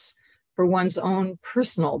students for one's own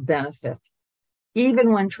personal benefit,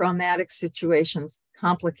 even when traumatic situations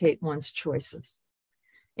complicate one's choices.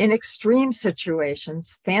 In extreme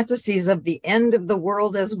situations, fantasies of the end of the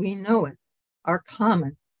world as we know it are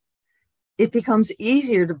common. It becomes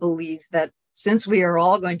easier to believe that since we are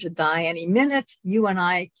all going to die any minute, you and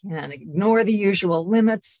I can ignore the usual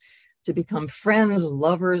limits to become friends,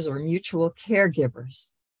 lovers, or mutual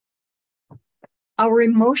caregivers. Our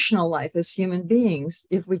emotional life as human beings,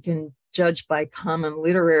 if we can judge by common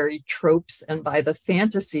literary tropes and by the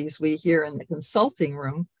fantasies we hear in the consulting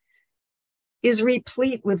room, is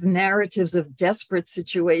replete with narratives of desperate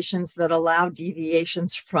situations that allow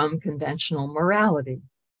deviations from conventional morality.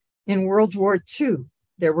 In World War II,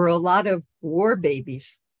 there were a lot of war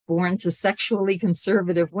babies born to sexually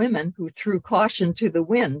conservative women who threw caution to the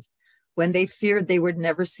wind when they feared they would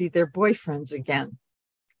never see their boyfriends again.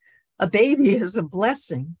 A baby is a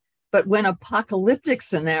blessing, but when apocalyptic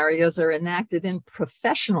scenarios are enacted in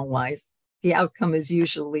professional life, the outcome is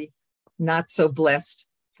usually not so blessed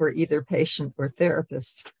for either patient or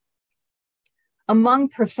therapist. Among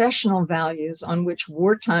professional values on which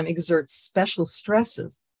wartime exerts special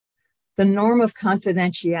stresses, the norm of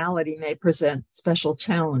confidentiality may present special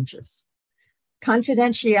challenges.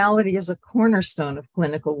 Confidentiality is a cornerstone of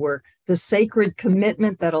clinical work, the sacred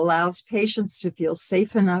commitment that allows patients to feel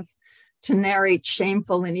safe enough to narrate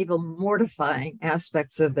shameful and even mortifying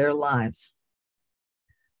aspects of their lives.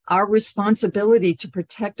 Our responsibility to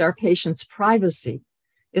protect our patients' privacy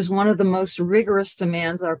is one of the most rigorous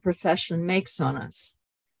demands our profession makes on us.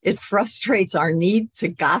 It frustrates our need to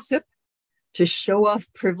gossip, to show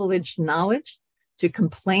off privileged knowledge, to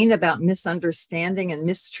complain about misunderstanding and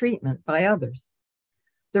mistreatment by others.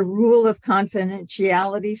 The rule of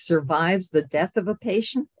confidentiality survives the death of a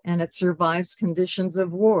patient, and it survives conditions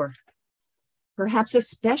of war, perhaps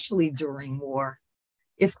especially during war.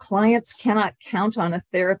 If clients cannot count on a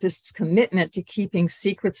therapist's commitment to keeping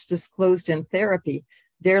secrets disclosed in therapy,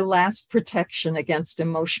 their last protection against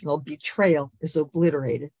emotional betrayal is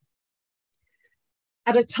obliterated.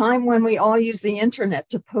 At a time when we all use the internet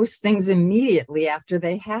to post things immediately after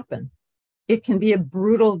they happen, it can be a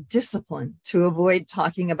brutal discipline to avoid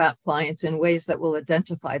talking about clients in ways that will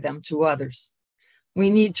identify them to others. We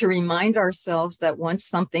need to remind ourselves that once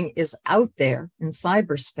something is out there in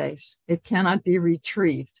cyberspace, it cannot be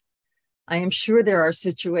retrieved. I am sure there are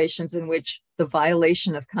situations in which the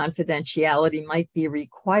violation of confidentiality might be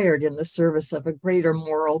required in the service of a greater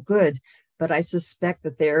moral good, but I suspect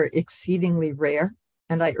that they're exceedingly rare,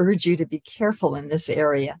 and I urge you to be careful in this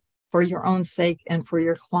area for your own sake and for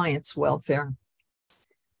your clients' welfare.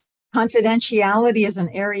 Confidentiality is an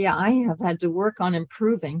area I have had to work on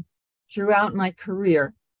improving throughout my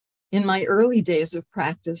career. In my early days of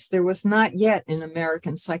practice, there was not yet in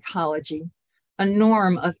American psychology a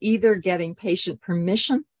norm of either getting patient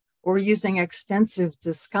permission or using extensive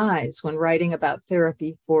disguise when writing about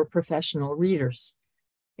therapy for professional readers.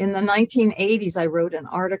 In the 1980s, I wrote an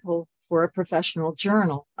article for a professional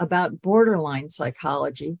journal about borderline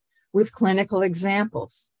psychology with clinical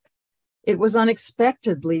examples. It was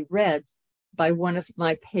unexpectedly read by one of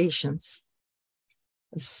my patients.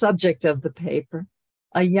 The subject of the paper,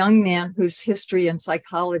 a young man whose history in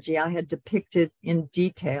psychology I had depicted in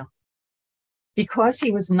detail. Because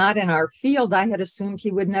he was not in our field, I had assumed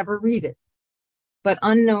he would never read it. But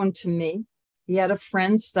unknown to me, he had a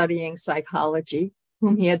friend studying psychology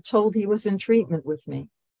whom he had told he was in treatment with me.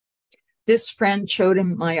 This friend showed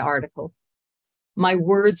him my article. My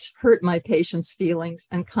words hurt my patient's feelings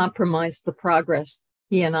and compromised the progress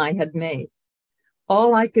he and I had made.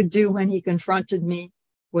 All I could do when he confronted me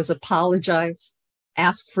was apologize,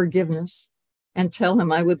 ask forgiveness, and tell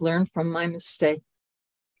him I would learn from my mistake.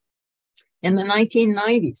 In the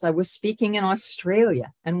 1990s, I was speaking in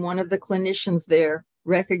Australia, and one of the clinicians there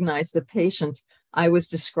recognized the patient I was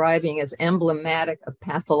describing as emblematic of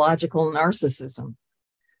pathological narcissism.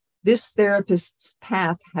 This therapist's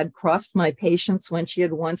path had crossed my patient's when she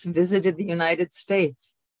had once visited the United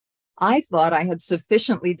States. I thought I had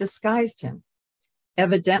sufficiently disguised him.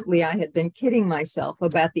 Evidently, I had been kidding myself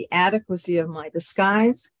about the adequacy of my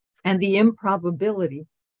disguise and the improbability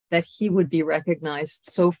that he would be recognized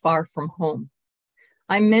so far from home.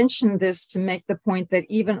 I mention this to make the point that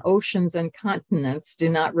even oceans and continents do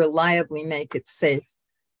not reliably make it safe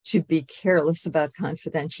to be careless about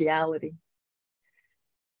confidentiality.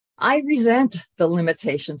 I resent the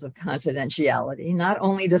limitations of confidentiality. Not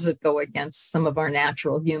only does it go against some of our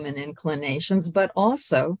natural human inclinations, but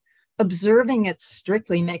also observing it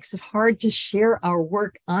strictly makes it hard to share our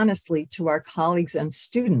work honestly to our colleagues and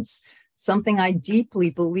students, something I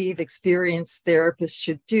deeply believe experienced therapists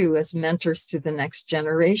should do as mentors to the next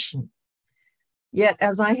generation. Yet,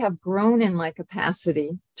 as I have grown in my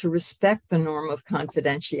capacity to respect the norm of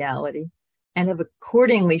confidentiality, and have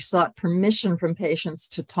accordingly sought permission from patients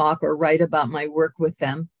to talk or write about my work with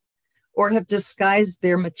them, or have disguised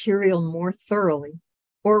their material more thoroughly,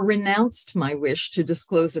 or renounced my wish to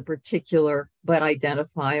disclose a particular but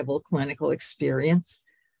identifiable clinical experience,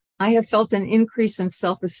 I have felt an increase in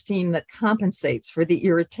self-esteem that compensates for the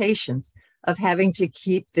irritations of having to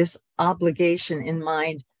keep this obligation in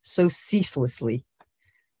mind so ceaselessly.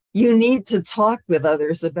 You need to talk with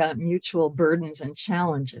others about mutual burdens and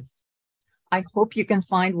challenges. I hope you can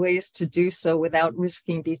find ways to do so without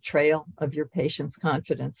risking betrayal of your patients'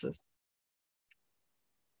 confidences.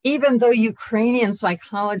 Even though Ukrainian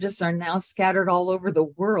psychologists are now scattered all over the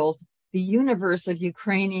world, the universe of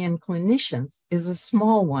Ukrainian clinicians is a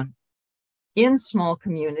small one. In small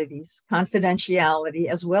communities, confidentiality,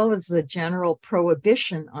 as well as the general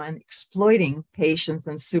prohibition on exploiting patients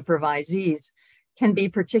and supervisees, can be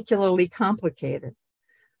particularly complicated.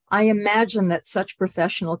 I imagine that such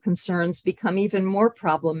professional concerns become even more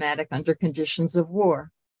problematic under conditions of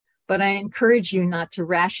war. But I encourage you not to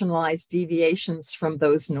rationalize deviations from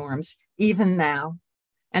those norms, even now,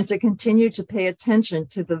 and to continue to pay attention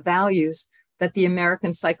to the values that the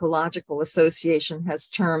American Psychological Association has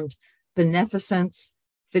termed beneficence,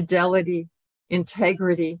 fidelity,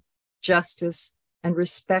 integrity, justice, and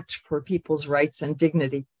respect for people's rights and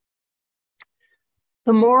dignity.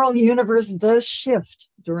 The moral universe does shift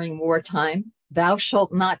during wartime. Thou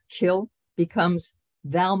shalt not kill becomes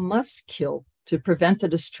thou must kill to prevent the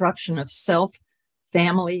destruction of self,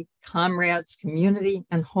 family, comrades, community,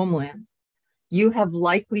 and homeland. You have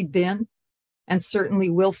likely been, and certainly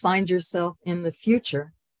will find yourself in the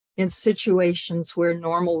future, in situations where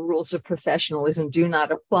normal rules of professionalism do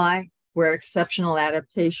not apply, where exceptional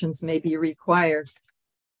adaptations may be required.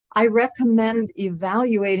 I recommend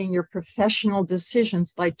evaluating your professional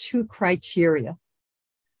decisions by two criteria.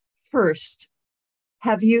 First,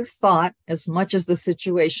 have you thought, as much as the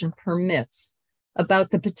situation permits,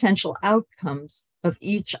 about the potential outcomes of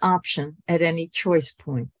each option at any choice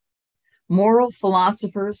point? Moral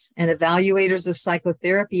philosophers and evaluators of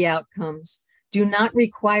psychotherapy outcomes do not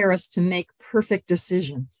require us to make perfect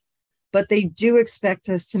decisions, but they do expect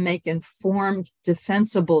us to make informed,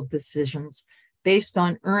 defensible decisions based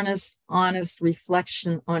on earnest, honest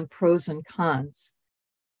reflection on pros and cons.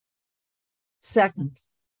 Second,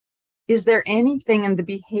 is there anything in the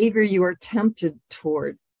behavior you are tempted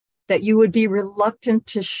toward that you would be reluctant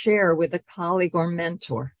to share with a colleague or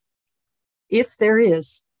mentor? If there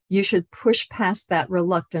is, you should push past that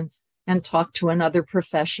reluctance and talk to another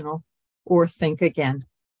professional or think again.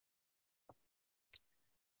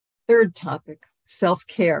 Third topic,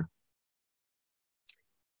 self-care.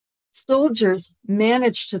 Soldiers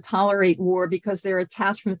manage to tolerate war because their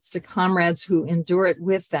attachments to comrades who endure it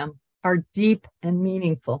with them are deep and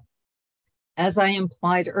meaningful. As I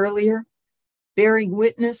implied earlier, bearing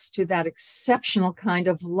witness to that exceptional kind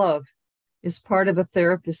of love is part of a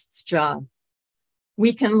therapist's job.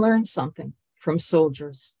 We can learn something from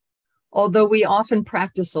soldiers. Although we often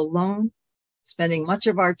practice alone, spending much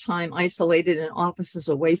of our time isolated in offices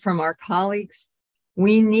away from our colleagues,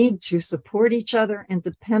 we need to support each other and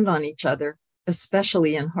depend on each other,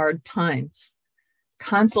 especially in hard times.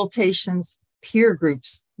 Consultations, peer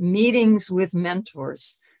groups, meetings with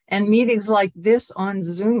mentors, and meetings like this on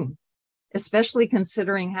Zoom, especially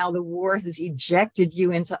considering how the war has ejected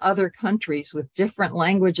you into other countries with different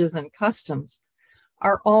languages and customs,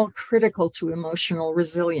 are all critical to emotional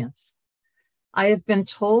resilience. I have been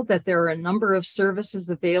told that there are a number of services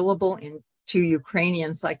available to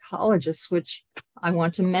Ukrainian psychologists, which I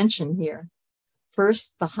want to mention here.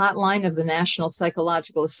 First, the hotline of the National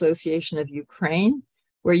Psychological Association of Ukraine,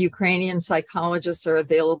 where Ukrainian psychologists are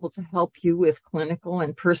available to help you with clinical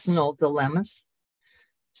and personal dilemmas.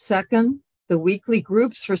 Second, the weekly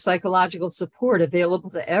groups for psychological support available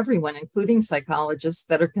to everyone, including psychologists,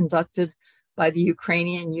 that are conducted by the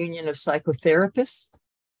Ukrainian Union of Psychotherapists.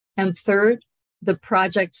 And third, the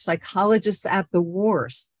project Psychologists at the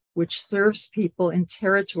Wars, which serves people in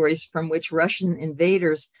territories from which Russian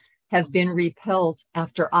invaders have been repelled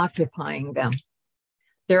after occupying them.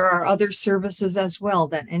 There are other services as well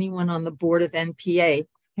that anyone on the board of NPA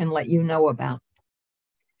can let you know about.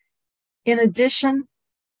 In addition,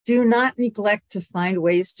 do not neglect to find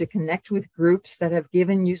ways to connect with groups that have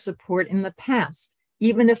given you support in the past,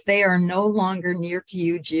 even if they are no longer near to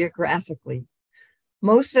you geographically.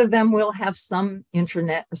 Most of them will have some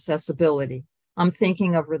internet accessibility. I'm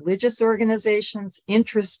thinking of religious organizations,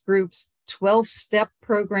 interest groups, 12-step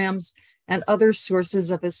programs, and other sources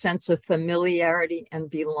of a sense of familiarity and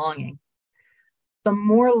belonging. The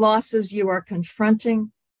more losses you are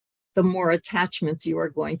confronting, the more attachments you are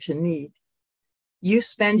going to need. You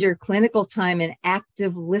spend your clinical time in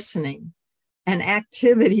active listening, an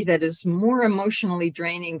activity that is more emotionally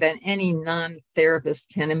draining than any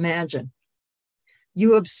non-therapist can imagine.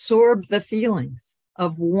 You absorb the feelings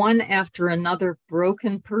of one after another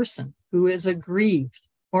broken person who is aggrieved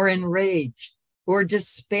or enraged or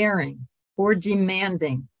despairing or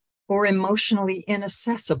demanding or emotionally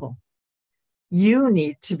inaccessible. You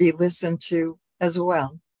need to be listened to as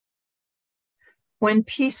well. When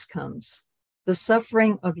peace comes, the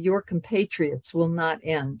suffering of your compatriots will not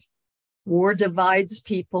end. War divides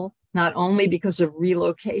people, not only because of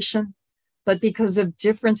relocation, but because of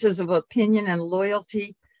differences of opinion and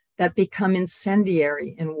loyalty that become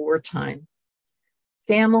incendiary in wartime.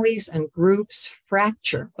 Families and groups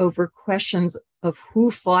fracture over questions of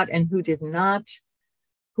who fought and who did not,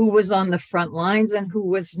 who was on the front lines and who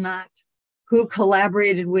was not, who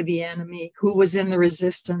collaborated with the enemy, who was in the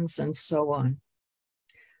resistance, and so on.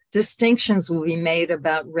 Distinctions will be made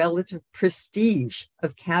about relative prestige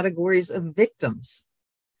of categories of victims.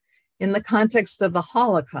 In the context of the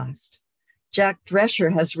Holocaust, Jack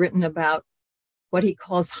Drescher has written about what he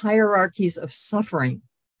calls hierarchies of suffering,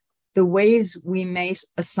 the ways we may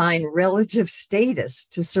assign relative status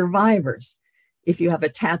to survivors. If you have a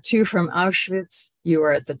tattoo from Auschwitz, you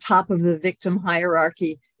are at the top of the victim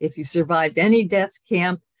hierarchy. If you survived any death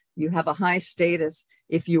camp, you have a high status.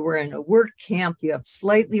 If you were in a work camp, you have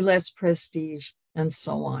slightly less prestige, and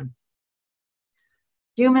so on.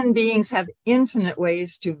 Human beings have infinite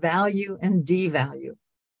ways to value and devalue.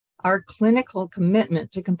 Our clinical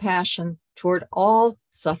commitment to compassion toward all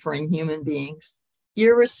suffering human beings,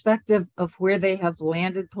 irrespective of where they have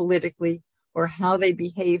landed politically or how they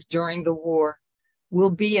behaved during the war, will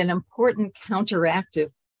be an important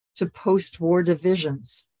counteractive to post-war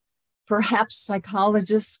divisions. Perhaps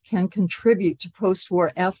psychologists can contribute to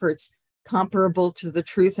post-war efforts comparable to the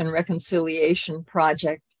Truth and Reconciliation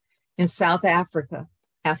Project in South Africa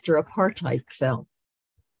after apartheid fell.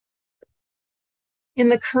 In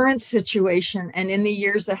the current situation and in the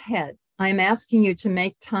years ahead, I'm asking you to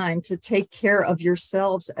make time to take care of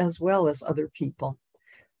yourselves as well as other people.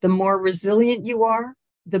 The more resilient you are,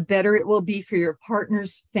 the better it will be for your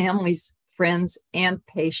partners, families, friends, and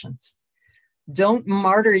patients. Don't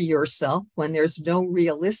martyr yourself when there's no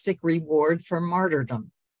realistic reward for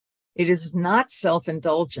martyrdom. It is not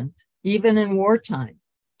self-indulgent, even in wartime,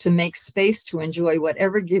 to make space to enjoy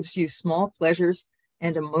whatever gives you small pleasures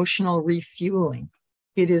and emotional refueling.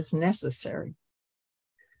 It is necessary.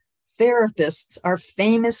 Therapists are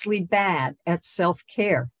famously bad at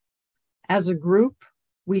self-care. As a group,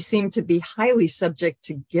 we seem to be highly subject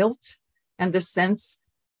to guilt and the sense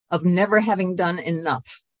of never having done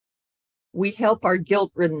enough. We help our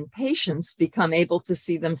guilt-ridden patients become able to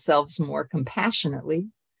see themselves more compassionately.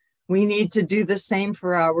 We need to do the same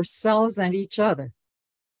for ourselves and each other.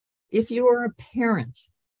 If you are a parent,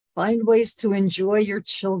 find ways to enjoy your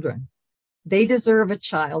children. They deserve a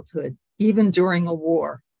childhood, even during a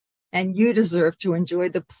war, and you deserve to enjoy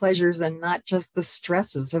the pleasures and not just the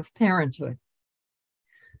stresses of parenthood.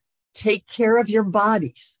 Take care of your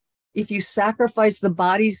bodies. If you sacrifice the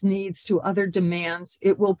body's needs to other demands,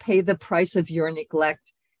 it will pay the price of your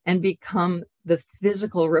neglect and become the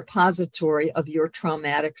physical repository of your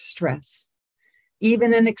traumatic stress.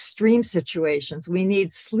 Even in extreme situations, we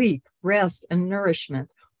need sleep, rest, and nourishment,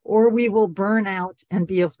 or we will burn out and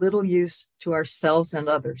be of little use to ourselves and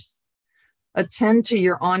others. Attend to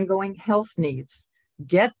your ongoing health needs.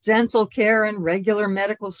 Get dental care and regular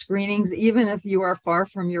medical screenings, even if you are far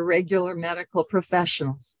from your regular medical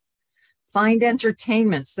professionals. Find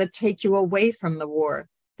entertainments that take you away from the war,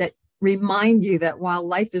 that remind you that while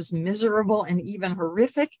life is miserable and even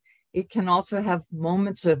horrific, it can also have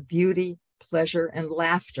moments of beauty, pleasure, and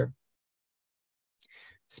laughter.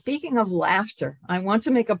 Speaking of laughter, I want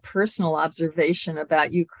to make a personal observation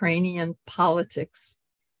about Ukrainian politics.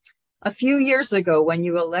 A few years ago, when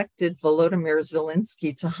you elected Volodymyr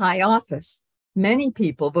Zelensky to high office, many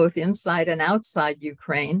people, both inside and outside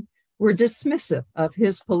Ukraine, were dismissive of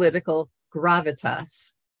his political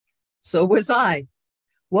gravitas. So was I.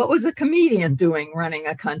 What was a comedian doing running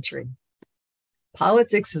a country?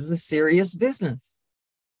 Politics is a serious business.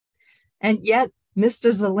 And yet,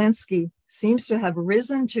 Mr. Zelensky seems to have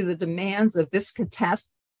risen to the demands of this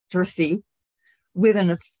catastrophe with an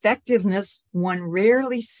effectiveness one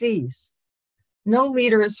rarely sees. No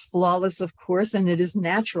leader is flawless, of course, and it is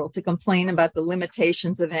natural to complain about the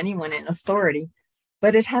limitations of anyone in authority.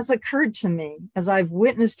 But it has occurred to me, as I've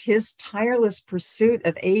witnessed his tireless pursuit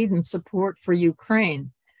of aid and support for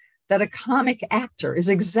Ukraine, that a comic actor is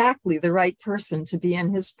exactly the right person to be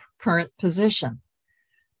in his current position.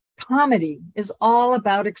 Comedy is all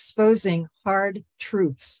about exposing hard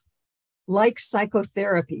truths. Like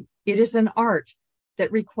psychotherapy, it is an art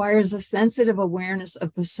that requires a sensitive awareness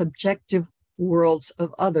of the subjective worlds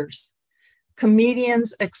of others.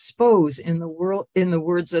 Comedians expose, in the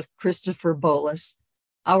words of Christopher Bolus,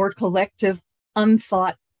 our collective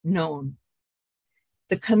unthought known.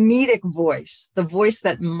 The comedic voice, the voice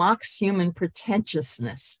that mocks human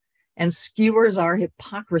pretentiousness and skewers our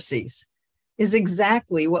hypocrisies, is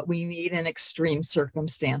exactly what we need in extreme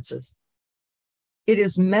circumstances. It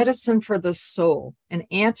is medicine for the soul, an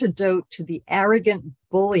antidote to the arrogant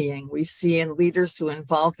bullying we see in leaders who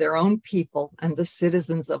involve their own people and the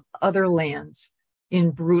citizens of other lands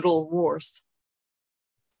in brutal wars.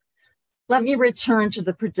 Let me return to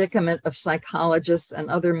the predicament of psychologists and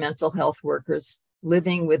other mental health workers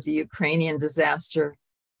living with the Ukrainian disaster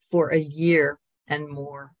for a year and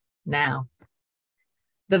more now.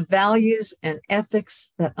 The values and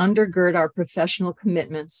ethics that undergird our professional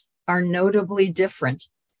commitments are notably different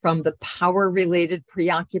from the power-related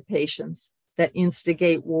preoccupations that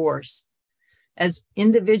instigate wars. As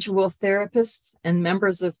individual therapists and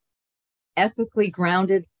members of ethically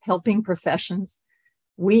grounded helping professions,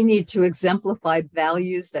 we need to exemplify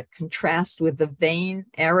values that contrast with the vain,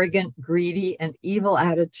 arrogant, greedy, and evil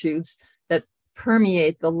attitudes that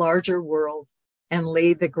permeate the larger world and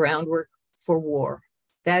lay the groundwork for war.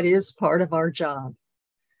 That is part of our job.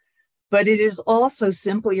 But it is also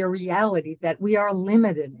simply a reality that we are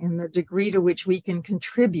limited in the degree to which we can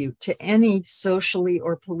contribute to any socially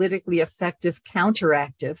or politically effective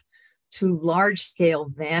counteractive to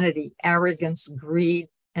large-scale vanity, arrogance, greed,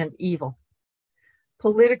 and evil.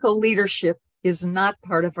 Political leadership is not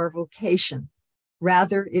part of our vocation.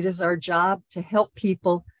 Rather, it is our job to help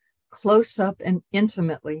people close up and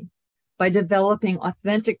intimately by developing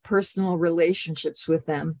authentic personal relationships with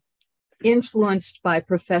them, influenced by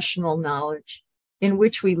professional knowledge, in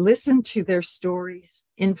which we listen to their stories,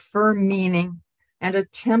 infer meaning, and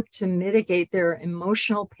attempt to mitigate their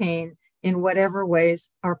emotional pain in whatever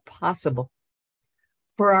ways are possible.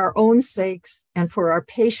 For our own sakes and for our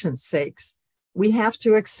patients' sakes, we have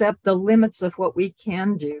to accept the limits of what we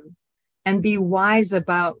can do and be wise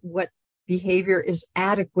about what behavior is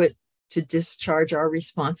adequate to discharge our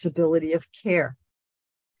responsibility of care.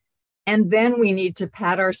 And then we need to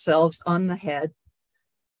pat ourselves on the head,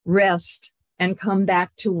 rest, and come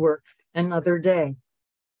back to work another day.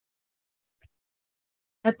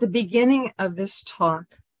 At the beginning of this talk,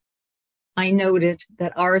 I noted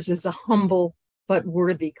that ours is a humble but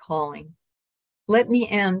worthy calling. Let me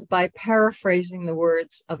end by paraphrasing the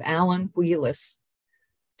words of Alan Wheelis,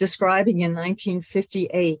 describing in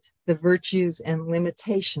 1958 the virtues and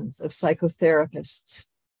limitations of psychotherapists.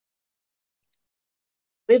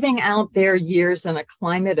 Living out their years in a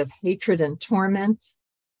climate of hatred and torment,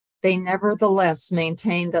 they nevertheless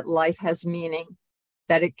maintain that life has meaning,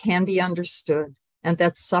 that it can be understood, and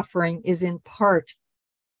that suffering is in part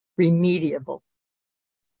remediable.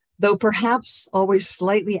 Though perhaps always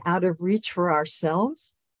slightly out of reach for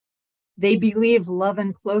ourselves, they believe love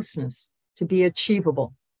and closeness to be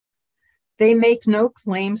achievable. They make no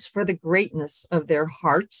claims for the greatness of their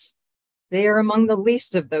hearts. They are among the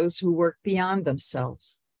least of those who work beyond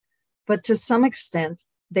themselves. But to some extent,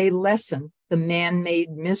 they lessen the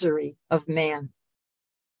man-made misery of man.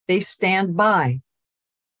 They stand by.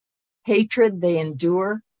 Hatred they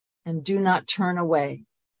endure and do not turn away.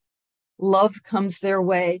 Love comes their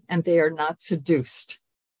way and they are not seduced.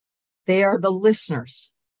 They are the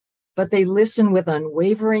listeners, but they listen with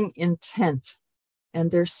unwavering intent,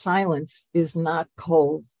 and their silence is not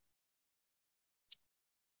cold.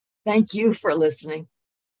 Thank you for listening.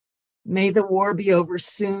 May the war be over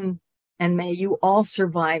soon, and may you all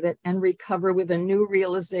survive it and recover with a new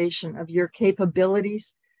realization of your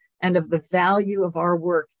capabilities and of the value of our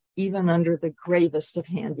work, even under the gravest of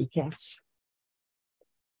handicaps.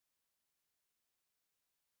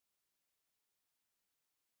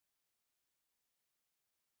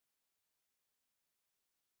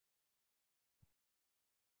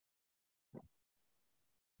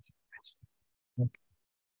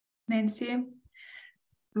 Ненсі,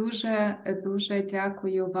 дуже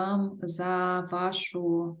дякую вам за вашу,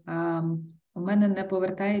 у мене не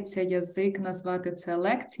повертається язик назвати це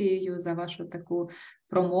лекцією, за вашу таку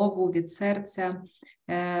промову від серця,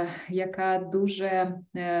 яка дуже,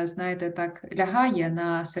 знаєте, так, лягає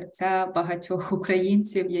на серця багатьох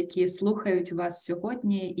українців, які слухають вас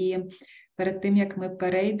сьогодні. І перед тим, як ми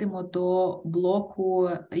перейдемо до блоку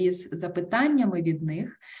із запитаннями від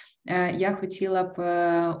них, я хотіла б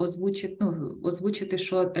озвучити,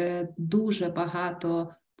 що дуже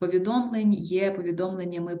багато повідомлень є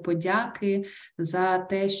повідомленнями подяки за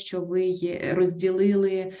те, що ви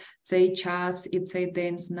розділили цей час і цей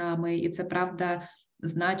день з нами. І це, правда,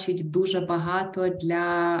 значить дуже багато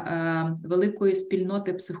для великої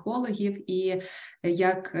спільноти психологів. І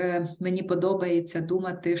як мені подобається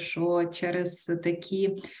думати, що через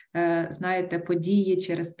такі, знаєте, події,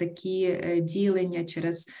 через такі ділення,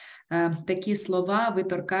 через такі слова ви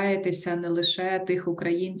торкаєтеся не лише тих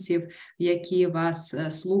українців, які вас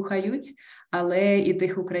слухають, але і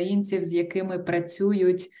тих українців, з якими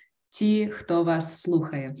працюють ті, хто вас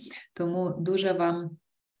слухає. Тому дуже вам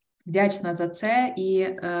вдячна за це, і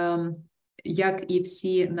як і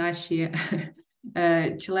всі наші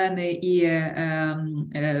члени і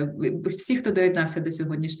всі, хто доєднався до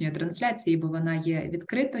сьогоднішньої трансляції, бо вона є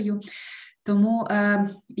відкритою. Тому,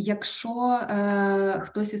 якщо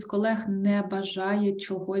хтось із колег не бажає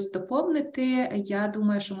чогось доповнити, я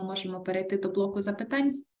думаю, що ми можемо перейти до блоку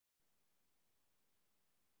запитань.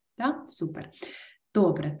 Так? Супер.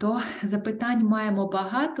 Добре, то запитань маємо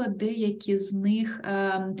багато, деякі з них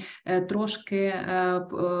трошки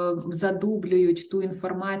задублюють ту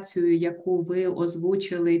інформацію, яку ви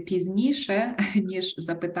озвучили пізніше, ніж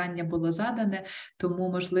запитання було задане, тому,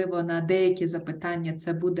 можливо, на деякі запитання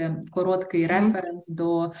це буде короткий референс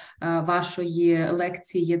до вашої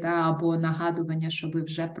лекції, або нагадування, що ви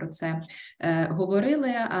вже про це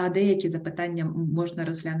говорили, а деякі запитання можна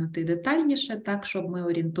розглянути детальніше, так, щоб ми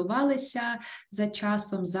орієнтувалися за часом.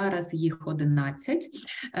 Зараз їх 11,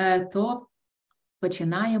 то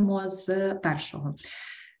починаємо з першого.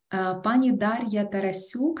 Пані Дар'я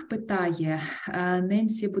Тарасюк питає: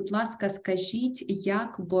 Ненсі, будь ласка, скажіть,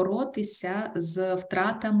 як боротися з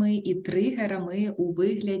втратами і тригерами у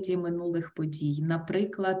вигляді минулих подій,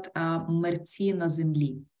 наприклад, мерці на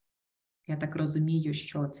землі? Я так розумію,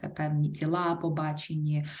 що це певні тіла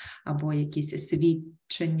побачені або якісь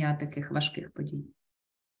свідчення таких важких подій.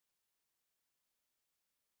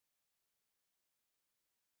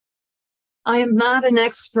 I am not an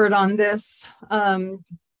expert on this,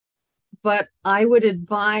 but I would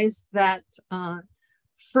advise that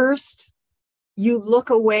first you look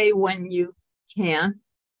away when you can,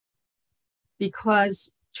 because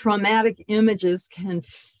traumatic images can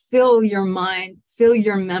fill your mind, fill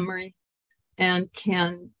your memory, and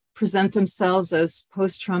can present themselves as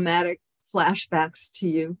post-traumatic flashbacks to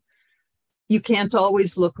you. You can't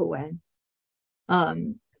always look away.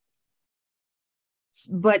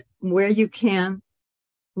 But where you can,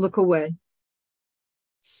 look away.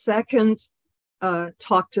 Second,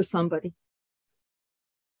 talk to somebody.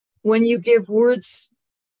 When you give words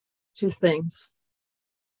to things,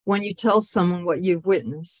 when you tell someone what you've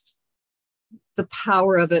witnessed, the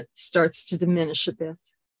power of it starts to diminish a bit,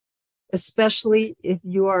 especially if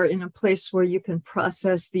you are in a place where you can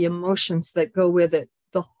process the emotions that go with it,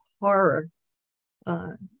 the horror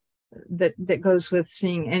that goes with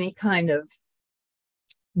seeing any kind of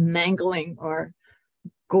mangling or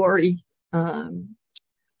gory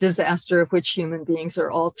disaster of which human beings are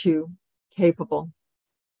all too capable.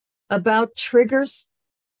 About triggers,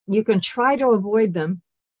 you can try to avoid them,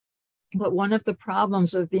 but one of the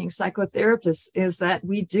problems of being psychotherapists is that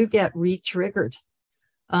we do get re-triggered.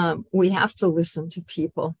 We have to listen to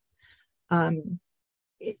people.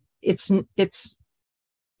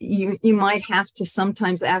 You might have to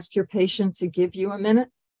sometimes ask your patient to give you a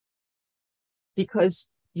minute,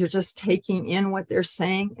 because you're just taking in what they're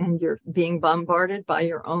saying and you're being bombarded by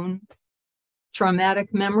your own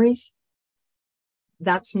traumatic memories.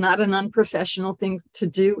 That's not an unprofessional thing to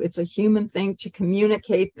do. It's a human thing to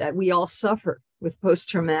communicate that we all suffer with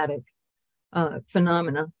post-traumatic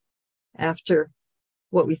phenomena after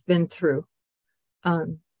what we've been through.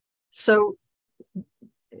 So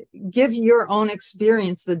give your own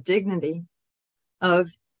experience the dignity of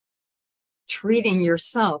treating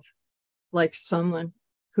yourself like someone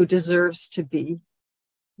who deserves to be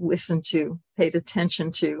listened to, paid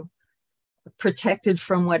attention to, protected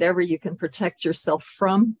from whatever you can protect yourself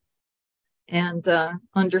from, and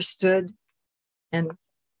understood and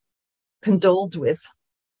condoled with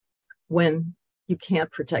when you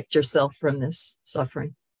can't protect yourself from this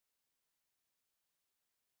suffering.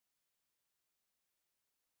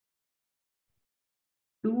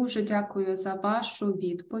 Дуже дякую за вашу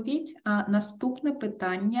відповідь. Наступне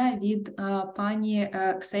питання від пані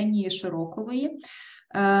Ксенії Широкової.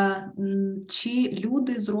 Чи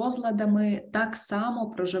люди з розладами так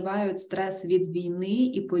само проживають стрес від війни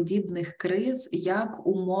і подібних криз, як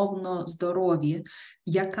умовно здорові?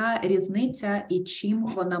 Яка різниця і чим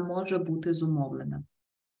вона може бути зумовлена?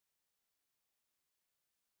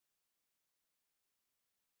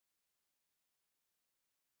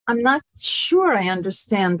 I'm not sure I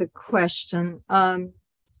understand the question,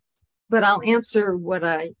 but I'll answer what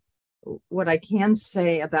I can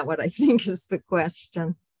say about what I think is the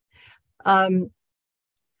question.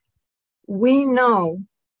 We know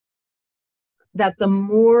that the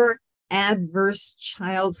more adverse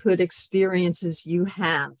childhood experiences you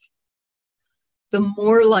have, the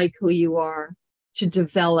more likely you are to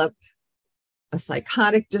develop a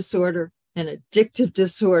psychotic disorder, an addictive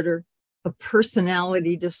disorder, a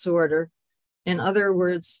personality disorder, in other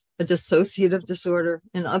words, a dissociative disorder,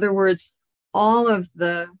 in other words, all of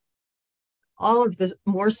the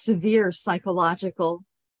more severe psychological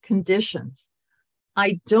conditions.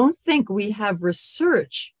 I don't think we have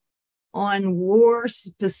research on war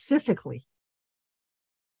specifically,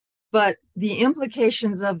 but the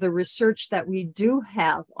implications of the research that we do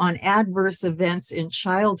have on adverse events in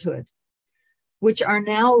childhood, which are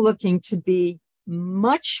now looking to be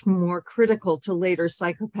much more critical to later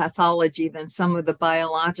psychopathology than some of the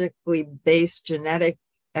biologically based genetic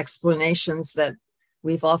explanations that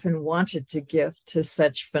we've often wanted to give to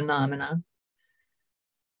such phenomena.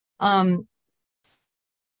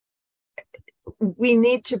 We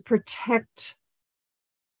need to protect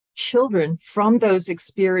children from those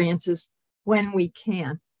experiences when we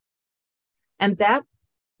can. And that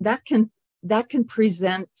can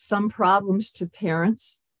present some problems to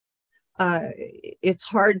parents. It's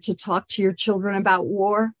hard to talk to your children about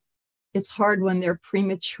war. It's hard when they're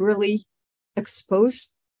prematurely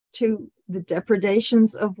exposed to the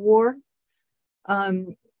depredations of war.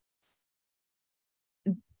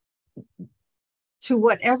 To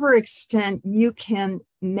whatever extent you can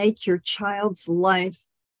make your child's life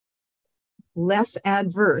less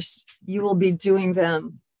adverse, you will be doing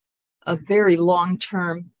them a very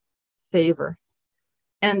long-term favor.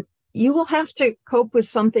 And you will have to cope with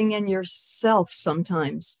something in yourself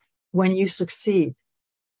sometimes when you succeed.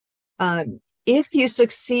 If you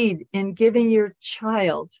succeed in giving your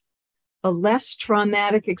child a less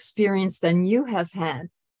traumatic experience than you have had,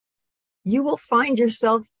 you will find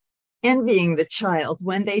yourself envying the child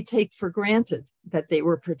when they take for granted that they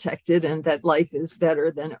were protected and that life is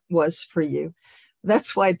better than it was for you.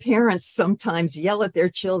 That's why parents sometimes yell at their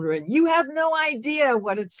children, "You have no idea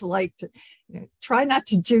what it's like to," try not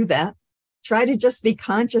to do that. Try to just be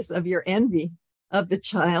conscious of your envy of the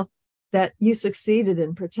child that you succeeded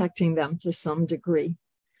in protecting them to some degree.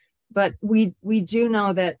 But we do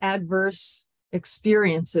know that adverse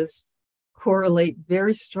experiences correlate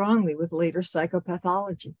very strongly with later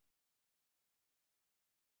psychopathology.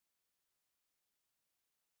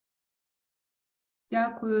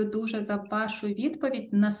 Дякую дуже за вашу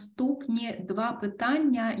відповідь. Наступні два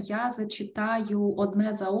питання я зачитаю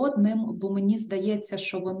одне за одним, бо мені здається,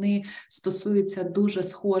 що вони стосуються дуже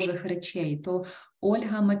схожих речей. То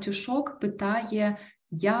Ольга Матюшок питає,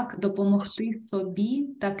 як допомогти собі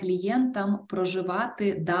та клієнтам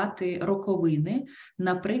проживати дати роковини,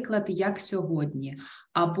 наприклад, як сьогодні,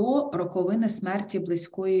 або роковини смерті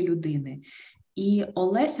близької людини. І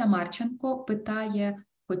Олеся Марченко питає,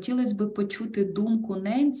 хотілося б почути думку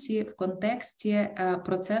Ненсі в контексті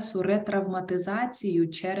процесу ретравматизації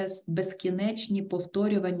через безкінечні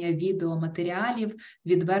повторювання відеоматеріалів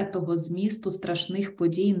відвертого змісту страшних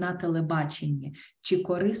подій на телебаченні. Чи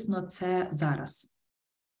корисно це зараз?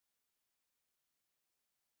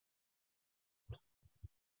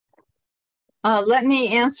 Let me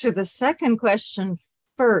answer the second question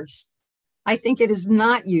first. I think it is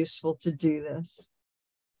not useful to do this.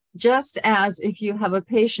 Just as if you have a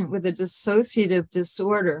patient with a dissociative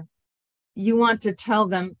disorder, you want to tell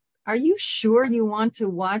them, are you sure you want to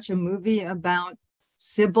watch a movie about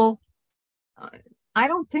Sybil? I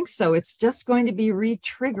don't think so. It's just going to be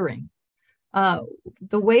re-triggering.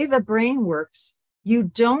 The way the brain works, you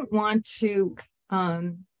don't want to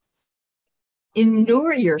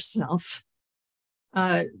inure yourself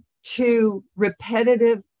to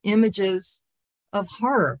repetitive images of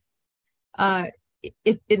horror.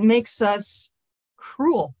 It makes us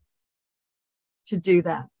cruel to do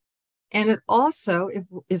that. And it also,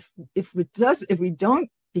 if we don't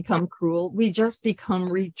become cruel, we just become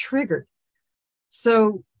re-triggered.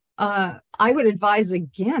 So I would advise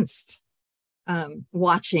against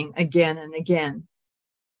watching again and again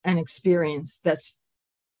an experience that's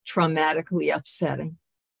traumatically upsetting.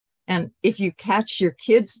 And if you catch your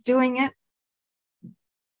kids doing it,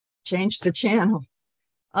 change the channel.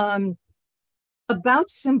 About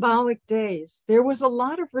symbolic days, there was a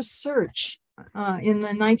lot of research in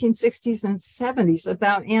the 1960s and 70s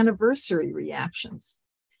about anniversary reactions.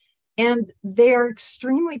 And they are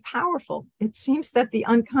extremely powerful. It seems that the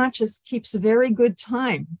unconscious keeps a very good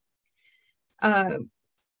time.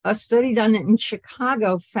 a study done in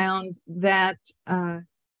Chicago found that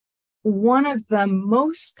one of the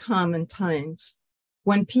most common times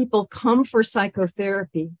when people come for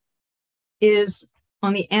psychotherapy is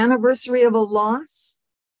on the anniversary of a loss,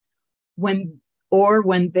 when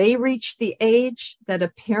they reach the age that a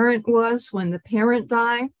parent was when the parent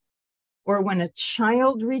died, or when a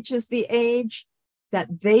child reaches the age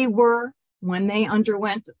that they were when they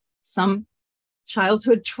underwent some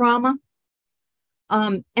childhood trauma.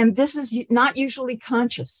 And this is not usually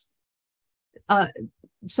conscious.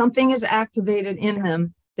 Something is activated in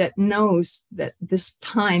them that knows that this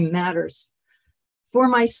time matters. For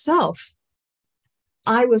myself,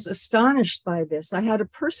 I was astonished by this. I had a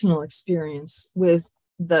personal experience with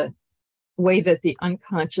the way that the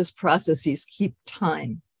unconscious processes keep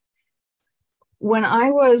time. When I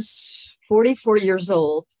was 44 years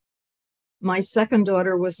old, my second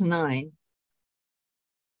daughter was 9.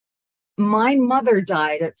 My mother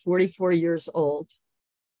died at 44 years old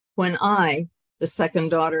when I, the second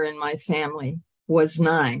daughter in my family, was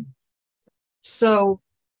 9. So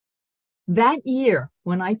that year,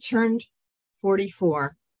 when I turned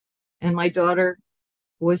 44 and my daughter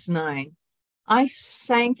was 9, I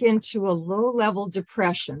sank into a low-level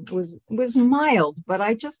depression. It was mild, but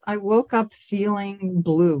I woke up feeling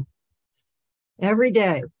blue every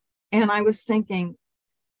day. And I was thinking,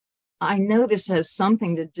 I know this has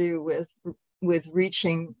something to do with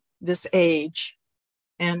reaching this age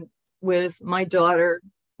and with my daughter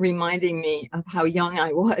reminding me of how young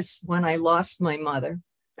I was when I lost my mother.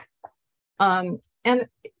 And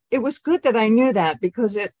it was good that I knew that,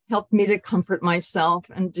 because it helped me to comfort myself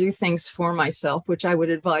and do things for myself, which I would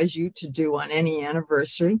advise you to do on any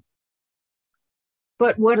anniversary.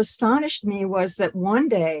 But what astonished me was that one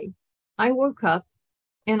day I woke up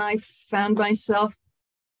and I found myself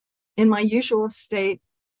in my usual state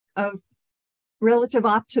of relative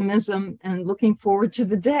optimism and looking forward to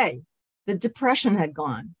the day. The depression had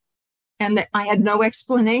gone, and that I had no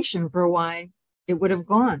explanation for why it would have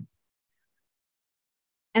gone.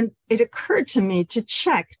 And it occurred to me to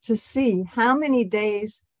check to see how many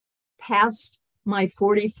days past my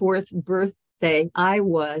 44th birthday I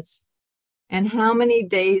was, and how many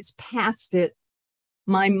days past it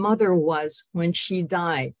my mother was when she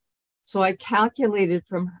died. So I calculated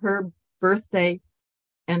from her birthday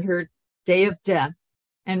and her day of death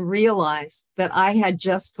and realized that I had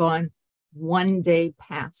just gone one day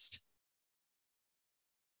past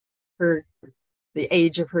the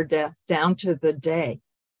age of her death, down to the day.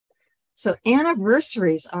 So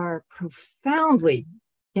anniversaries are profoundly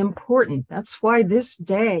important. That's why this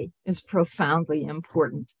day is profoundly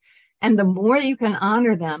important. And the more you can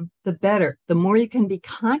honor them, the better. The more you can be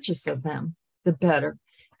conscious of them, the better.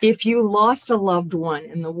 If you lost a loved one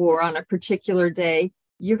in the war on a particular day,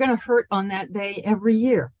 you're going to hurt on that day every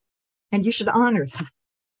year. And you should honor that.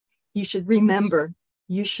 You should remember.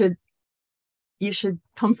 You should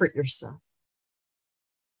comfort yourself.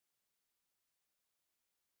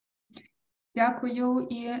 Дякую.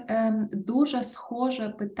 І дуже схоже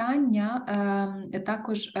питання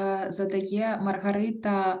також задає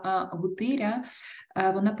Маргарита Гутиря.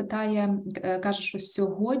 Вона питає, каже, що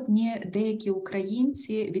сьогодні деякі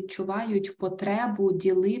українці відчувають потребу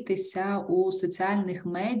ділитися у соціальних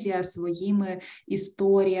медіа своїми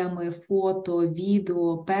історіями, фото,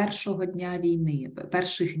 відео першого дня війни,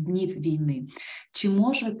 перших днів війни. Чи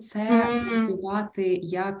може це працювати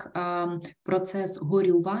як процес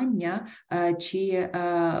горювання чи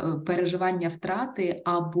переживання втрати,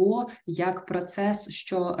 або як процес,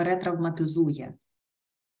 що ретравматизує?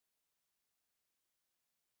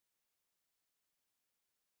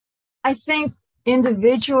 I think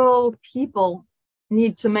individual people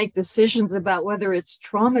need to make decisions about whether it's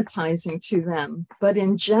traumatizing to them. But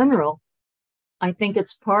in general, I think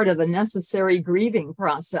it's part of a necessary grieving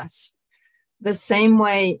process. The same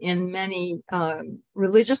way in many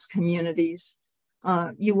religious communities,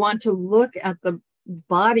 you want to look at the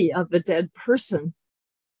body of the dead person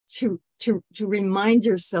to remind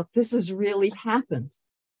yourself, this has really happened.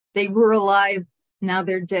 They were alive, now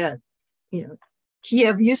they're dead. You know,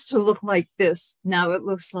 Kiev used to look like this, now it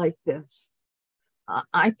looks like this.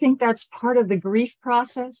 I think that's part of the grief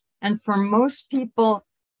process. And for most people,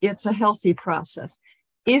 it's a healthy process.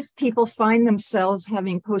 If people find themselves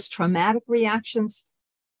having post-traumatic reactions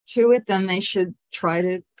to it, then they should try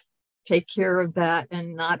to take care of that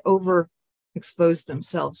and not overexpose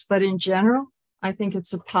themselves. But in general, I think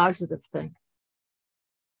it's a positive thing.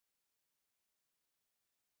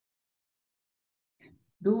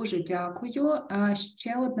 Дуже дякую.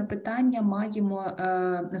 Ще одне питання маємо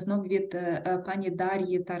знову від пані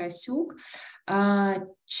Дар'ї Тарасюк.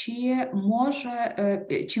 Чи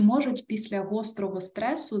можуть після гострого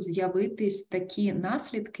стресу з'явитись такі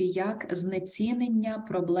наслідки, як знецінення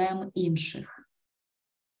проблем інших?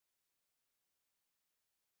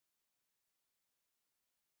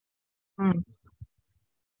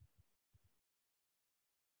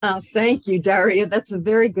 Thank you, Daria. That's a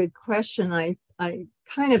very good question. I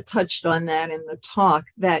kind of touched on that in the talk,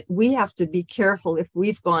 that we have to be careful if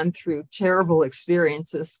we've gone through terrible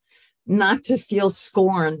experiences, not to feel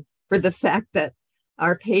scorn for the fact that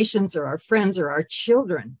our patients or our friends or our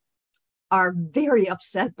children are very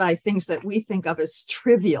upset by things that we think of as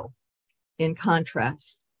trivial in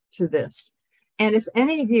contrast to this. And if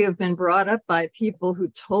any of you have been brought up by people who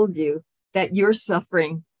told you that your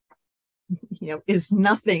suffering, is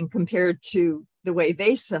nothing compared to the way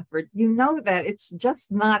they suffered, you know that it's just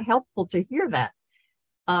not helpful to hear that.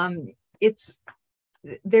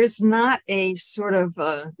 There's not a sort of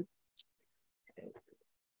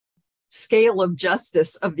scale of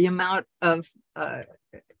justice of the amount of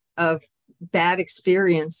bad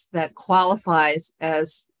experience that qualifies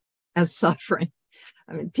as suffering.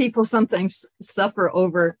 I mean, people sometimes suffer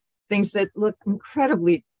over things that look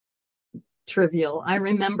incredibly trivial. I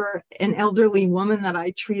remember an elderly woman that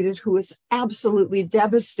I treated who was absolutely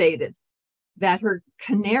devastated that her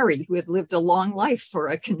canary, who had lived a long life for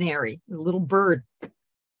a canary, a little bird,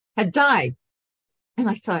 had died. And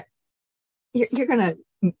I thought, you're going to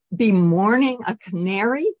be mourning a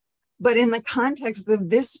canary? But in the context of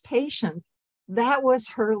this patient, that was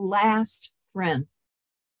her last friend.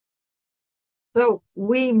 So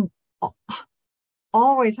we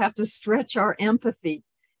always have to stretch our empathy,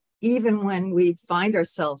 even when we find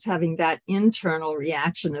ourselves having that internal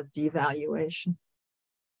reaction of devaluation.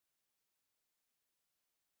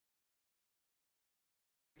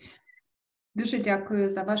 Дуже дякую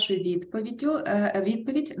за вашу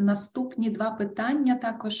відповідь. Наступні два питання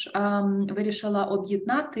також вирішила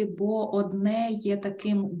об'єднати, бо одне є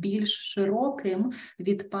таким більш широким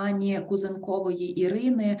від пані Кузенкової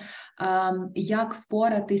Ірини. Як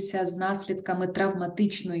впоратися з наслідками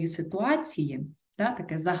травматичної ситуації?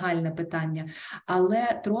 Таке загальне питання,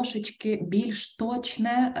 але трошечки більш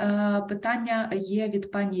точне питання є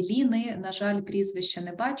від пані Ліни, на жаль, прізвища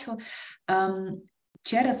не бачу.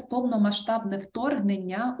 Через повномасштабне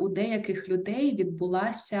вторгнення у деяких людей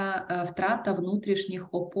відбулася втрата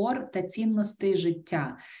внутрішніх опор та цінностей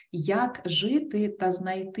життя. Як жити та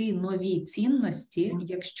знайти нові цінності,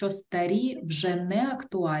 якщо старі вже не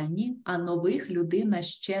актуальні, а нових людина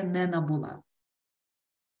ще не набула?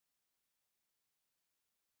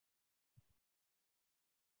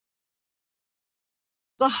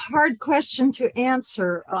 It's a hard question to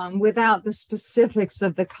answer without the specifics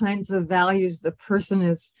of the kinds of values the person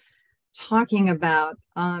is talking about.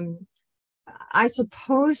 I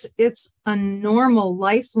suppose it's a normal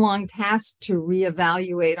lifelong task to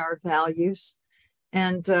reevaluate our values.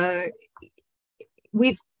 And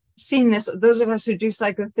we've seen this, those of us who do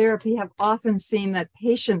psychotherapy have often seen that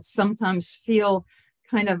patients sometimes feel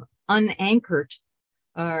kind of unanchored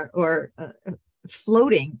or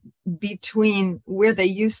floating between where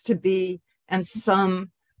they used to be and some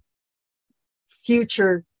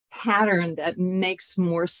future pattern that makes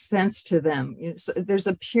more sense to them. So there's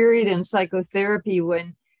a period in psychotherapy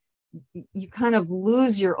when you kind of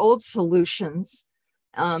lose your old solutions,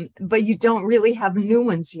 but you don't really have new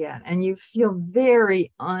ones yet, and you feel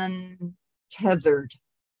very untethered.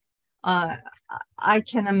 I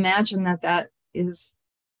can imagine that is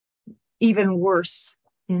even worse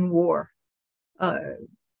in war.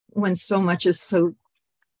 When so much is so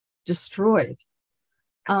destroyed.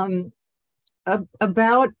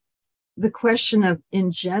 About the question of,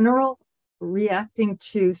 in general, reacting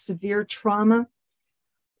to severe trauma,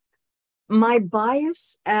 my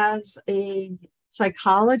bias as a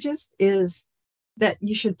psychologist is that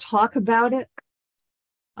you should talk about it.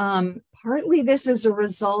 Partly this is a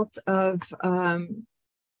result of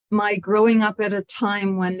my growing up at a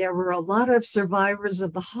time when there were a lot of survivors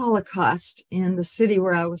of the Holocaust in the city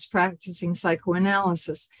where I was practicing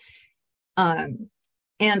psychoanalysis. And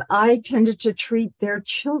I tended to treat their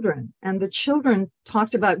children. And the children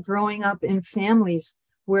talked about growing up in families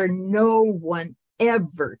where no one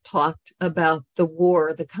ever talked about the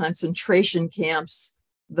war, the concentration camps,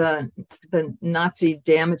 the Nazi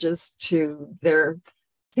damages to their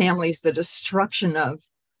families, the destruction of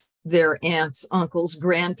their aunts, uncles,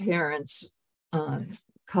 grandparents,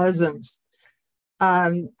 cousins.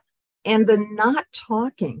 And the not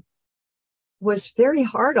talking was very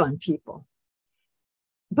hard on people.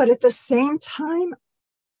 But at the same time,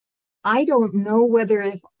 I don't know whether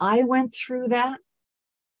if I went through that,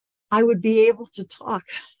 I would be able to talk.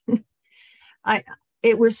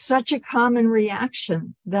 It was such a common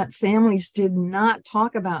reaction that families did not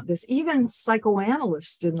talk about this. Even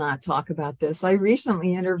psychoanalysts did not talk about this. I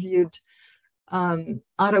recently interviewed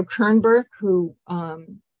Otto Kernberg, who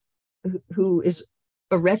is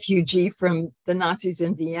a refugee from the Nazis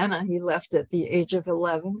in Vienna. He left at the age of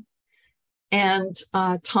 11. And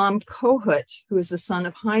Tom Kohut, who is the son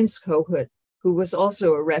of Heinz Kohut, who was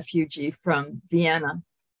also a refugee from Vienna.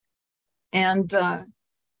 And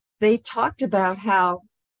they talked about how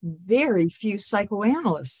very few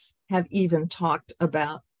psychoanalysts have even talked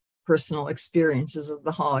about personal experiences of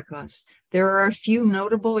the Holocaust. There are a few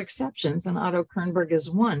notable exceptions, and Otto Kernberg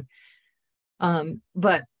is one.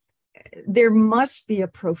 But there must be a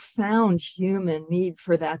profound human need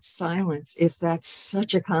for that silence if that's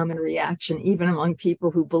such a common reaction, even among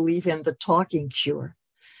people who believe in the talking cure.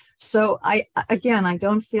 So I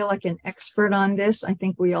don't feel like an expert on this. I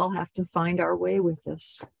think we all have to find our way with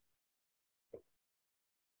this.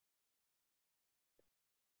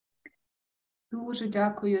 Дуже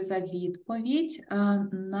дякую за відповідь.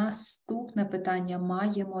 Наступне питання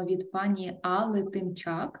маємо від пані Алли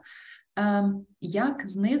Тимчак. Як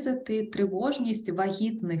знизити тривожність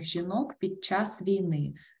вагітних жінок під час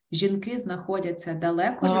війни? Жінки знаходяться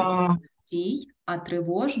далеко від дій, а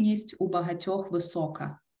тривожність у багатьох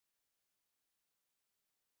висока.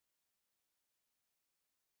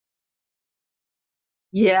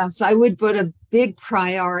 Yes, I would put a big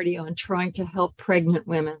priority on trying to help pregnant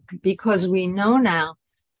women, because we know now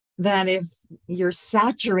that if you're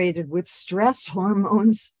saturated with stress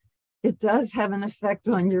hormones, it does have an effect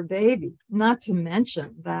on your baby. Not to mention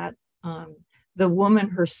that the woman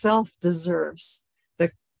herself deserves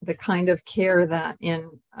the kind of care that in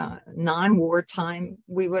non-wartime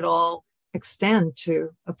we would all extend to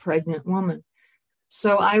a pregnant woman.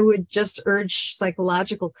 So I would just urge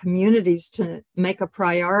psychological communities to make a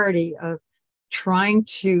priority of trying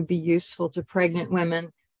to be useful to pregnant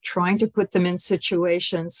women, trying to put them in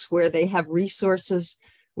situations where they have resources,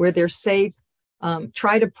 where they're safe,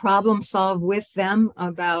 try to problem solve with them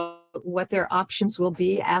about what their options will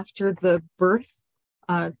be after the birth,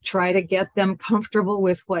 try to get them comfortable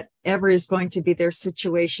with whatever is going to be their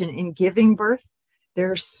situation in giving birth. There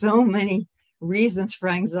are so many reasons for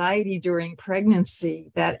anxiety during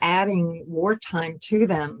pregnancy that adding wartime to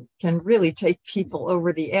them can really take people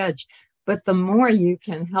over the edge. But the more you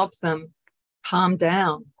can help them calm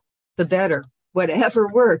down, the better. Whatever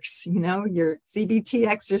works, your CBT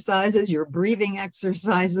exercises, your breathing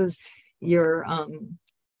exercises, your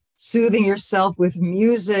soothing yourself with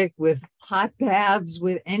music, with hot baths,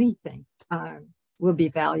 with anything will be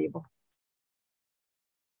valuable.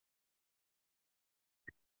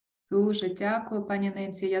 Дуже дякую, пані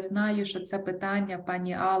Ненсі. Я знаю, що це питання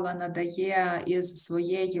пані Алла надає із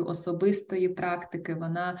своєї особистої практики.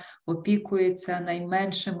 Вона опікується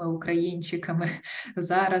найменшими українчиками,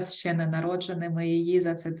 зараз ще не народженими. Її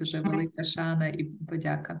за це дуже велика шана і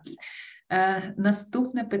подяка.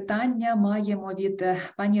 Наступне питання маємо від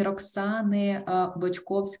пані Роксани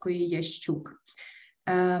Бочковської-Ящук.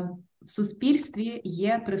 В суспільстві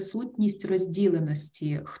є присутність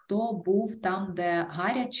розділеності. Хто був там, де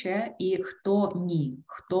гаряче, і хто ні.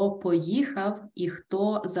 Хто поїхав і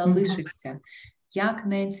хто залишився. Як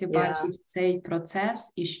Ненсі бачить цей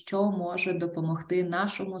процес і що може допомогти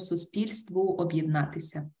нашому суспільству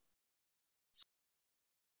об'єднатися?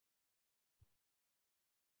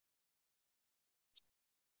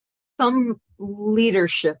 Some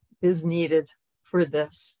leadership is needed for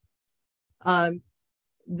this.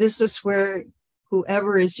 This is where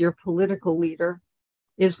whoever is your political leader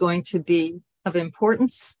is going to be of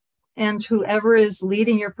importance, and whoever is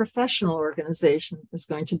leading your professional organization is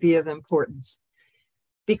going to be of importance.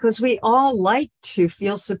 Because we all like to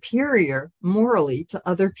feel superior morally to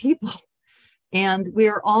other people. And we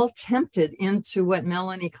are all tempted into what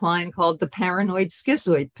Melanie Klein called the paranoid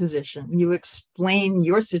schizoid position. You explain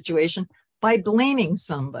your situation by blaming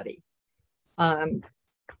somebody.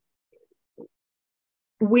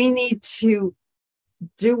 We need to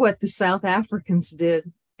do what the South Africans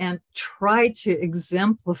did and try to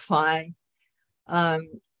exemplify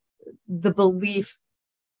the belief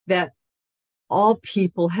that all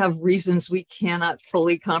people have reasons we cannot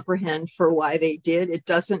fully comprehend for why they did. It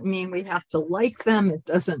doesn't mean we have to like them. It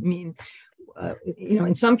doesn't mean,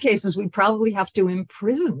 in some cases we probably have to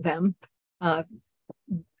imprison them.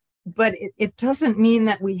 But it doesn't mean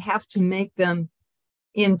that we have to make them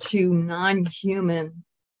into non-human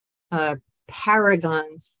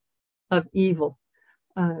paragons of evil.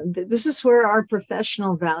 This is where our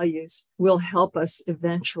professional values will help us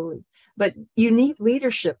eventually. but you need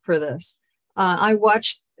leadership for this. I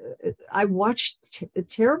watched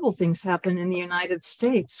terrible things happen in the United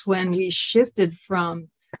States when we shifted from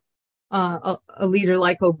a leader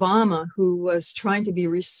like Obama, who was trying to be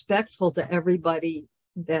respectful to everybody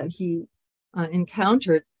that he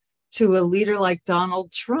encountered, to a leader like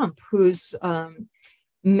Donald Trump, whose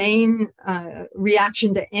main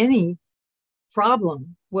reaction to any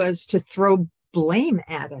problem was to throw blame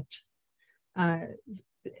at it.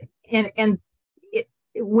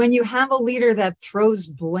 When you have a leader that throws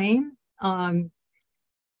blame,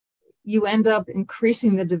 you end up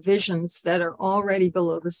increasing the divisions that are already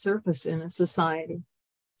below the surface in a society.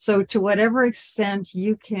 So to whatever extent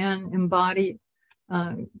you can embody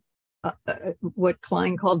what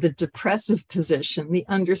Klein called the depressive position, the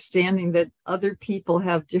understanding that other people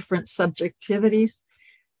have different subjectivities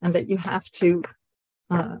and that you have to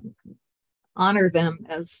honor them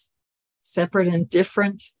as separate and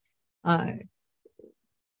different,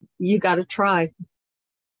 you got to try.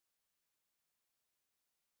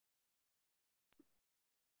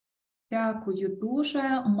 Дякую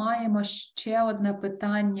дуже. Маємо ще одне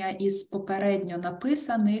питання із попередньо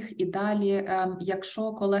написаних. І далі,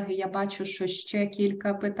 якщо, колеги, я бачу, що ще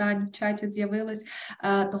кілька питань в чаті з'явилось,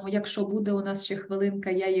 тому якщо буде у нас ще хвилинка,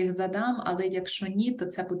 я їх задам, але якщо ні, то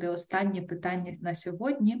це буде останнє питання на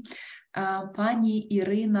сьогодні. Пані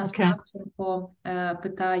Ірина Савченко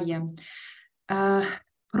питає,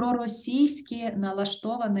 проросійськи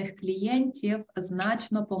налаштованих клієнтів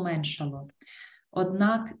значно поменшало.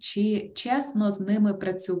 Однак, чи чесно з ними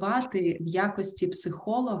працювати в якості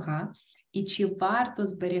психолога, і чи варто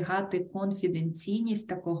зберігати конфіденційність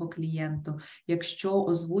такого клієнту, якщо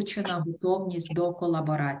озвучена готовність до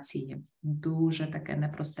колаборації? Дуже таке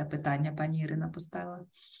непросте питання пані Ірина поставила.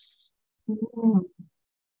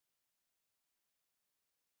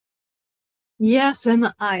 Yes,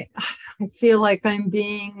 and I feel like I'm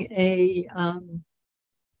being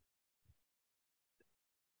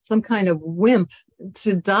some kind of wimp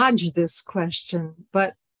to dodge this question,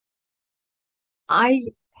 but I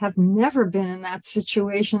have never been in that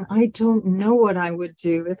situation. I don't know what I would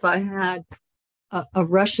do if I had a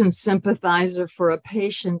Russian sympathizer for a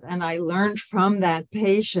patient and I learned from that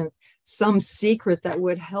patient some secret that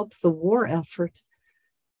would help the war effort.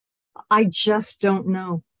 I just don't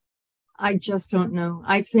know. I just don't know.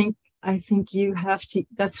 I think you have to,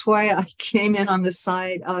 that's why I came in on the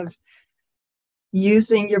side of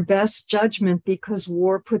using your best judgment, because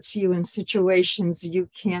war puts you in situations you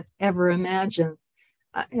can't ever imagine.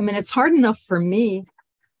 I mean, it's hard enough for me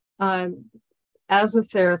as a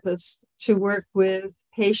therapist to work with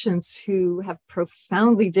patients who have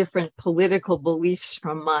profoundly different political beliefs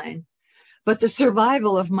from mine, but the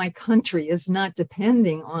survival of my country is not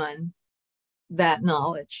depending on that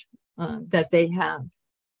knowledge that they have.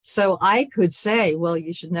 So I could say, well,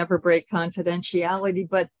 you should never break confidentiality,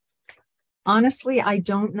 but honestly, I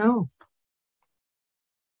don't know.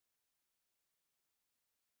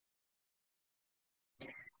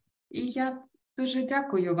 І я дуже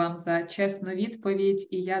дякую вам за чесну відповідь,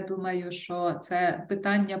 і я думаю, що це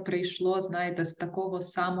питання прийшло, знаєте, з такого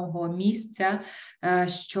самого місця,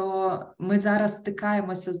 що ми зараз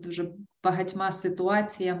стикаємося з дуже багатьма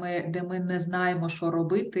ситуаціями, де ми не знаємо, що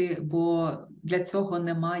робити, бо для цього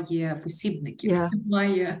немає посібників,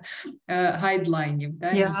 немає гайдлайнів.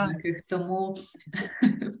 Ніяких. Тому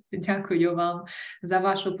дякую вам за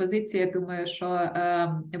вашу позицію. Я думаю, що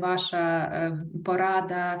ваша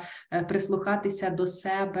порада прислухатися до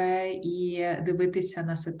себе і дивитися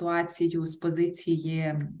на ситуацію з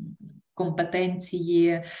позиції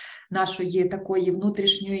компетенції нашої такої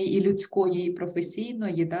внутрішньої і людської, і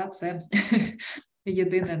професійної, да, це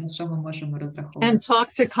єдине, на що ми можемо розраховувати. And talk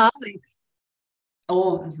to colleagues.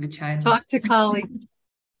 О, звичайно. Talk to colleagues.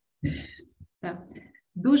 Так.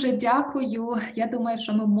 Дуже дякую. Я думаю,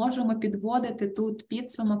 що ми можемо підводити тут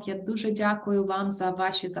підсумок. Я дуже дякую вам за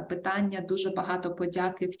ваші запитання. Дуже багато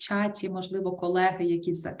подяки в чаті. Можливо, колеги,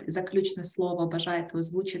 якісь заключне слово бажаєте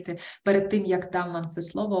озвучити. Перед тим, як дам вам це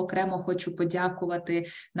слово, окремо хочу подякувати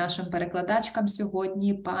нашим перекладачкам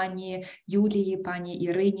сьогодні, пані Юлії, пані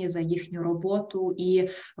Ірині, за їхню роботу. І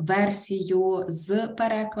версію з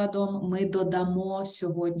перекладом ми додамо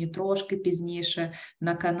сьогодні трошки пізніше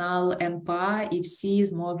на канал НПА, і всі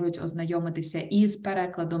зможуть ознайомитися і з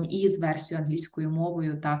перекладом, і з версією англійською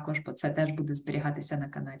мовою також, бо це теж буде зберігатися на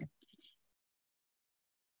каналі.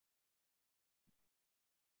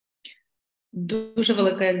 Дуже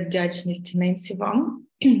велика вдячність, Ненсі, вам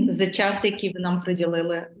за час, який ви нам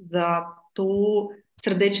приділили, за ту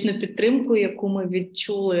сердечну підтримку, яку ми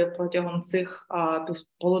відчули протягом цих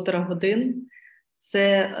 1,5 годин.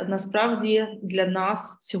 Це насправді для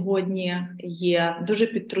нас сьогодні є дуже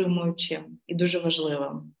підтримуючим і дуже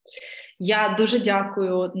важливим. Я дуже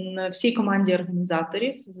дякую всій команді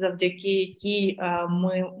організаторів, завдяки якій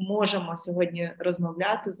ми можемо сьогодні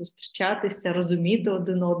розмовляти, зустрічатися, розуміти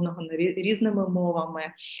один одного різними мовами.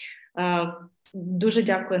 Дуже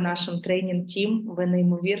дякую нашим тренінг-тім. Ви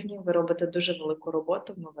неймовірні, ви робите дуже велику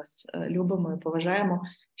роботу. Ми вас любимо і поважаємо.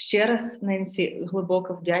 Ще раз, Ненсі,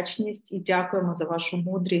 глибока вдячність і дякуємо за вашу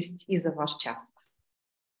мудрість і за ваш час.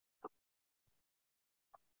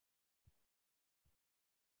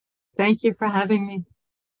 Thank you for having me.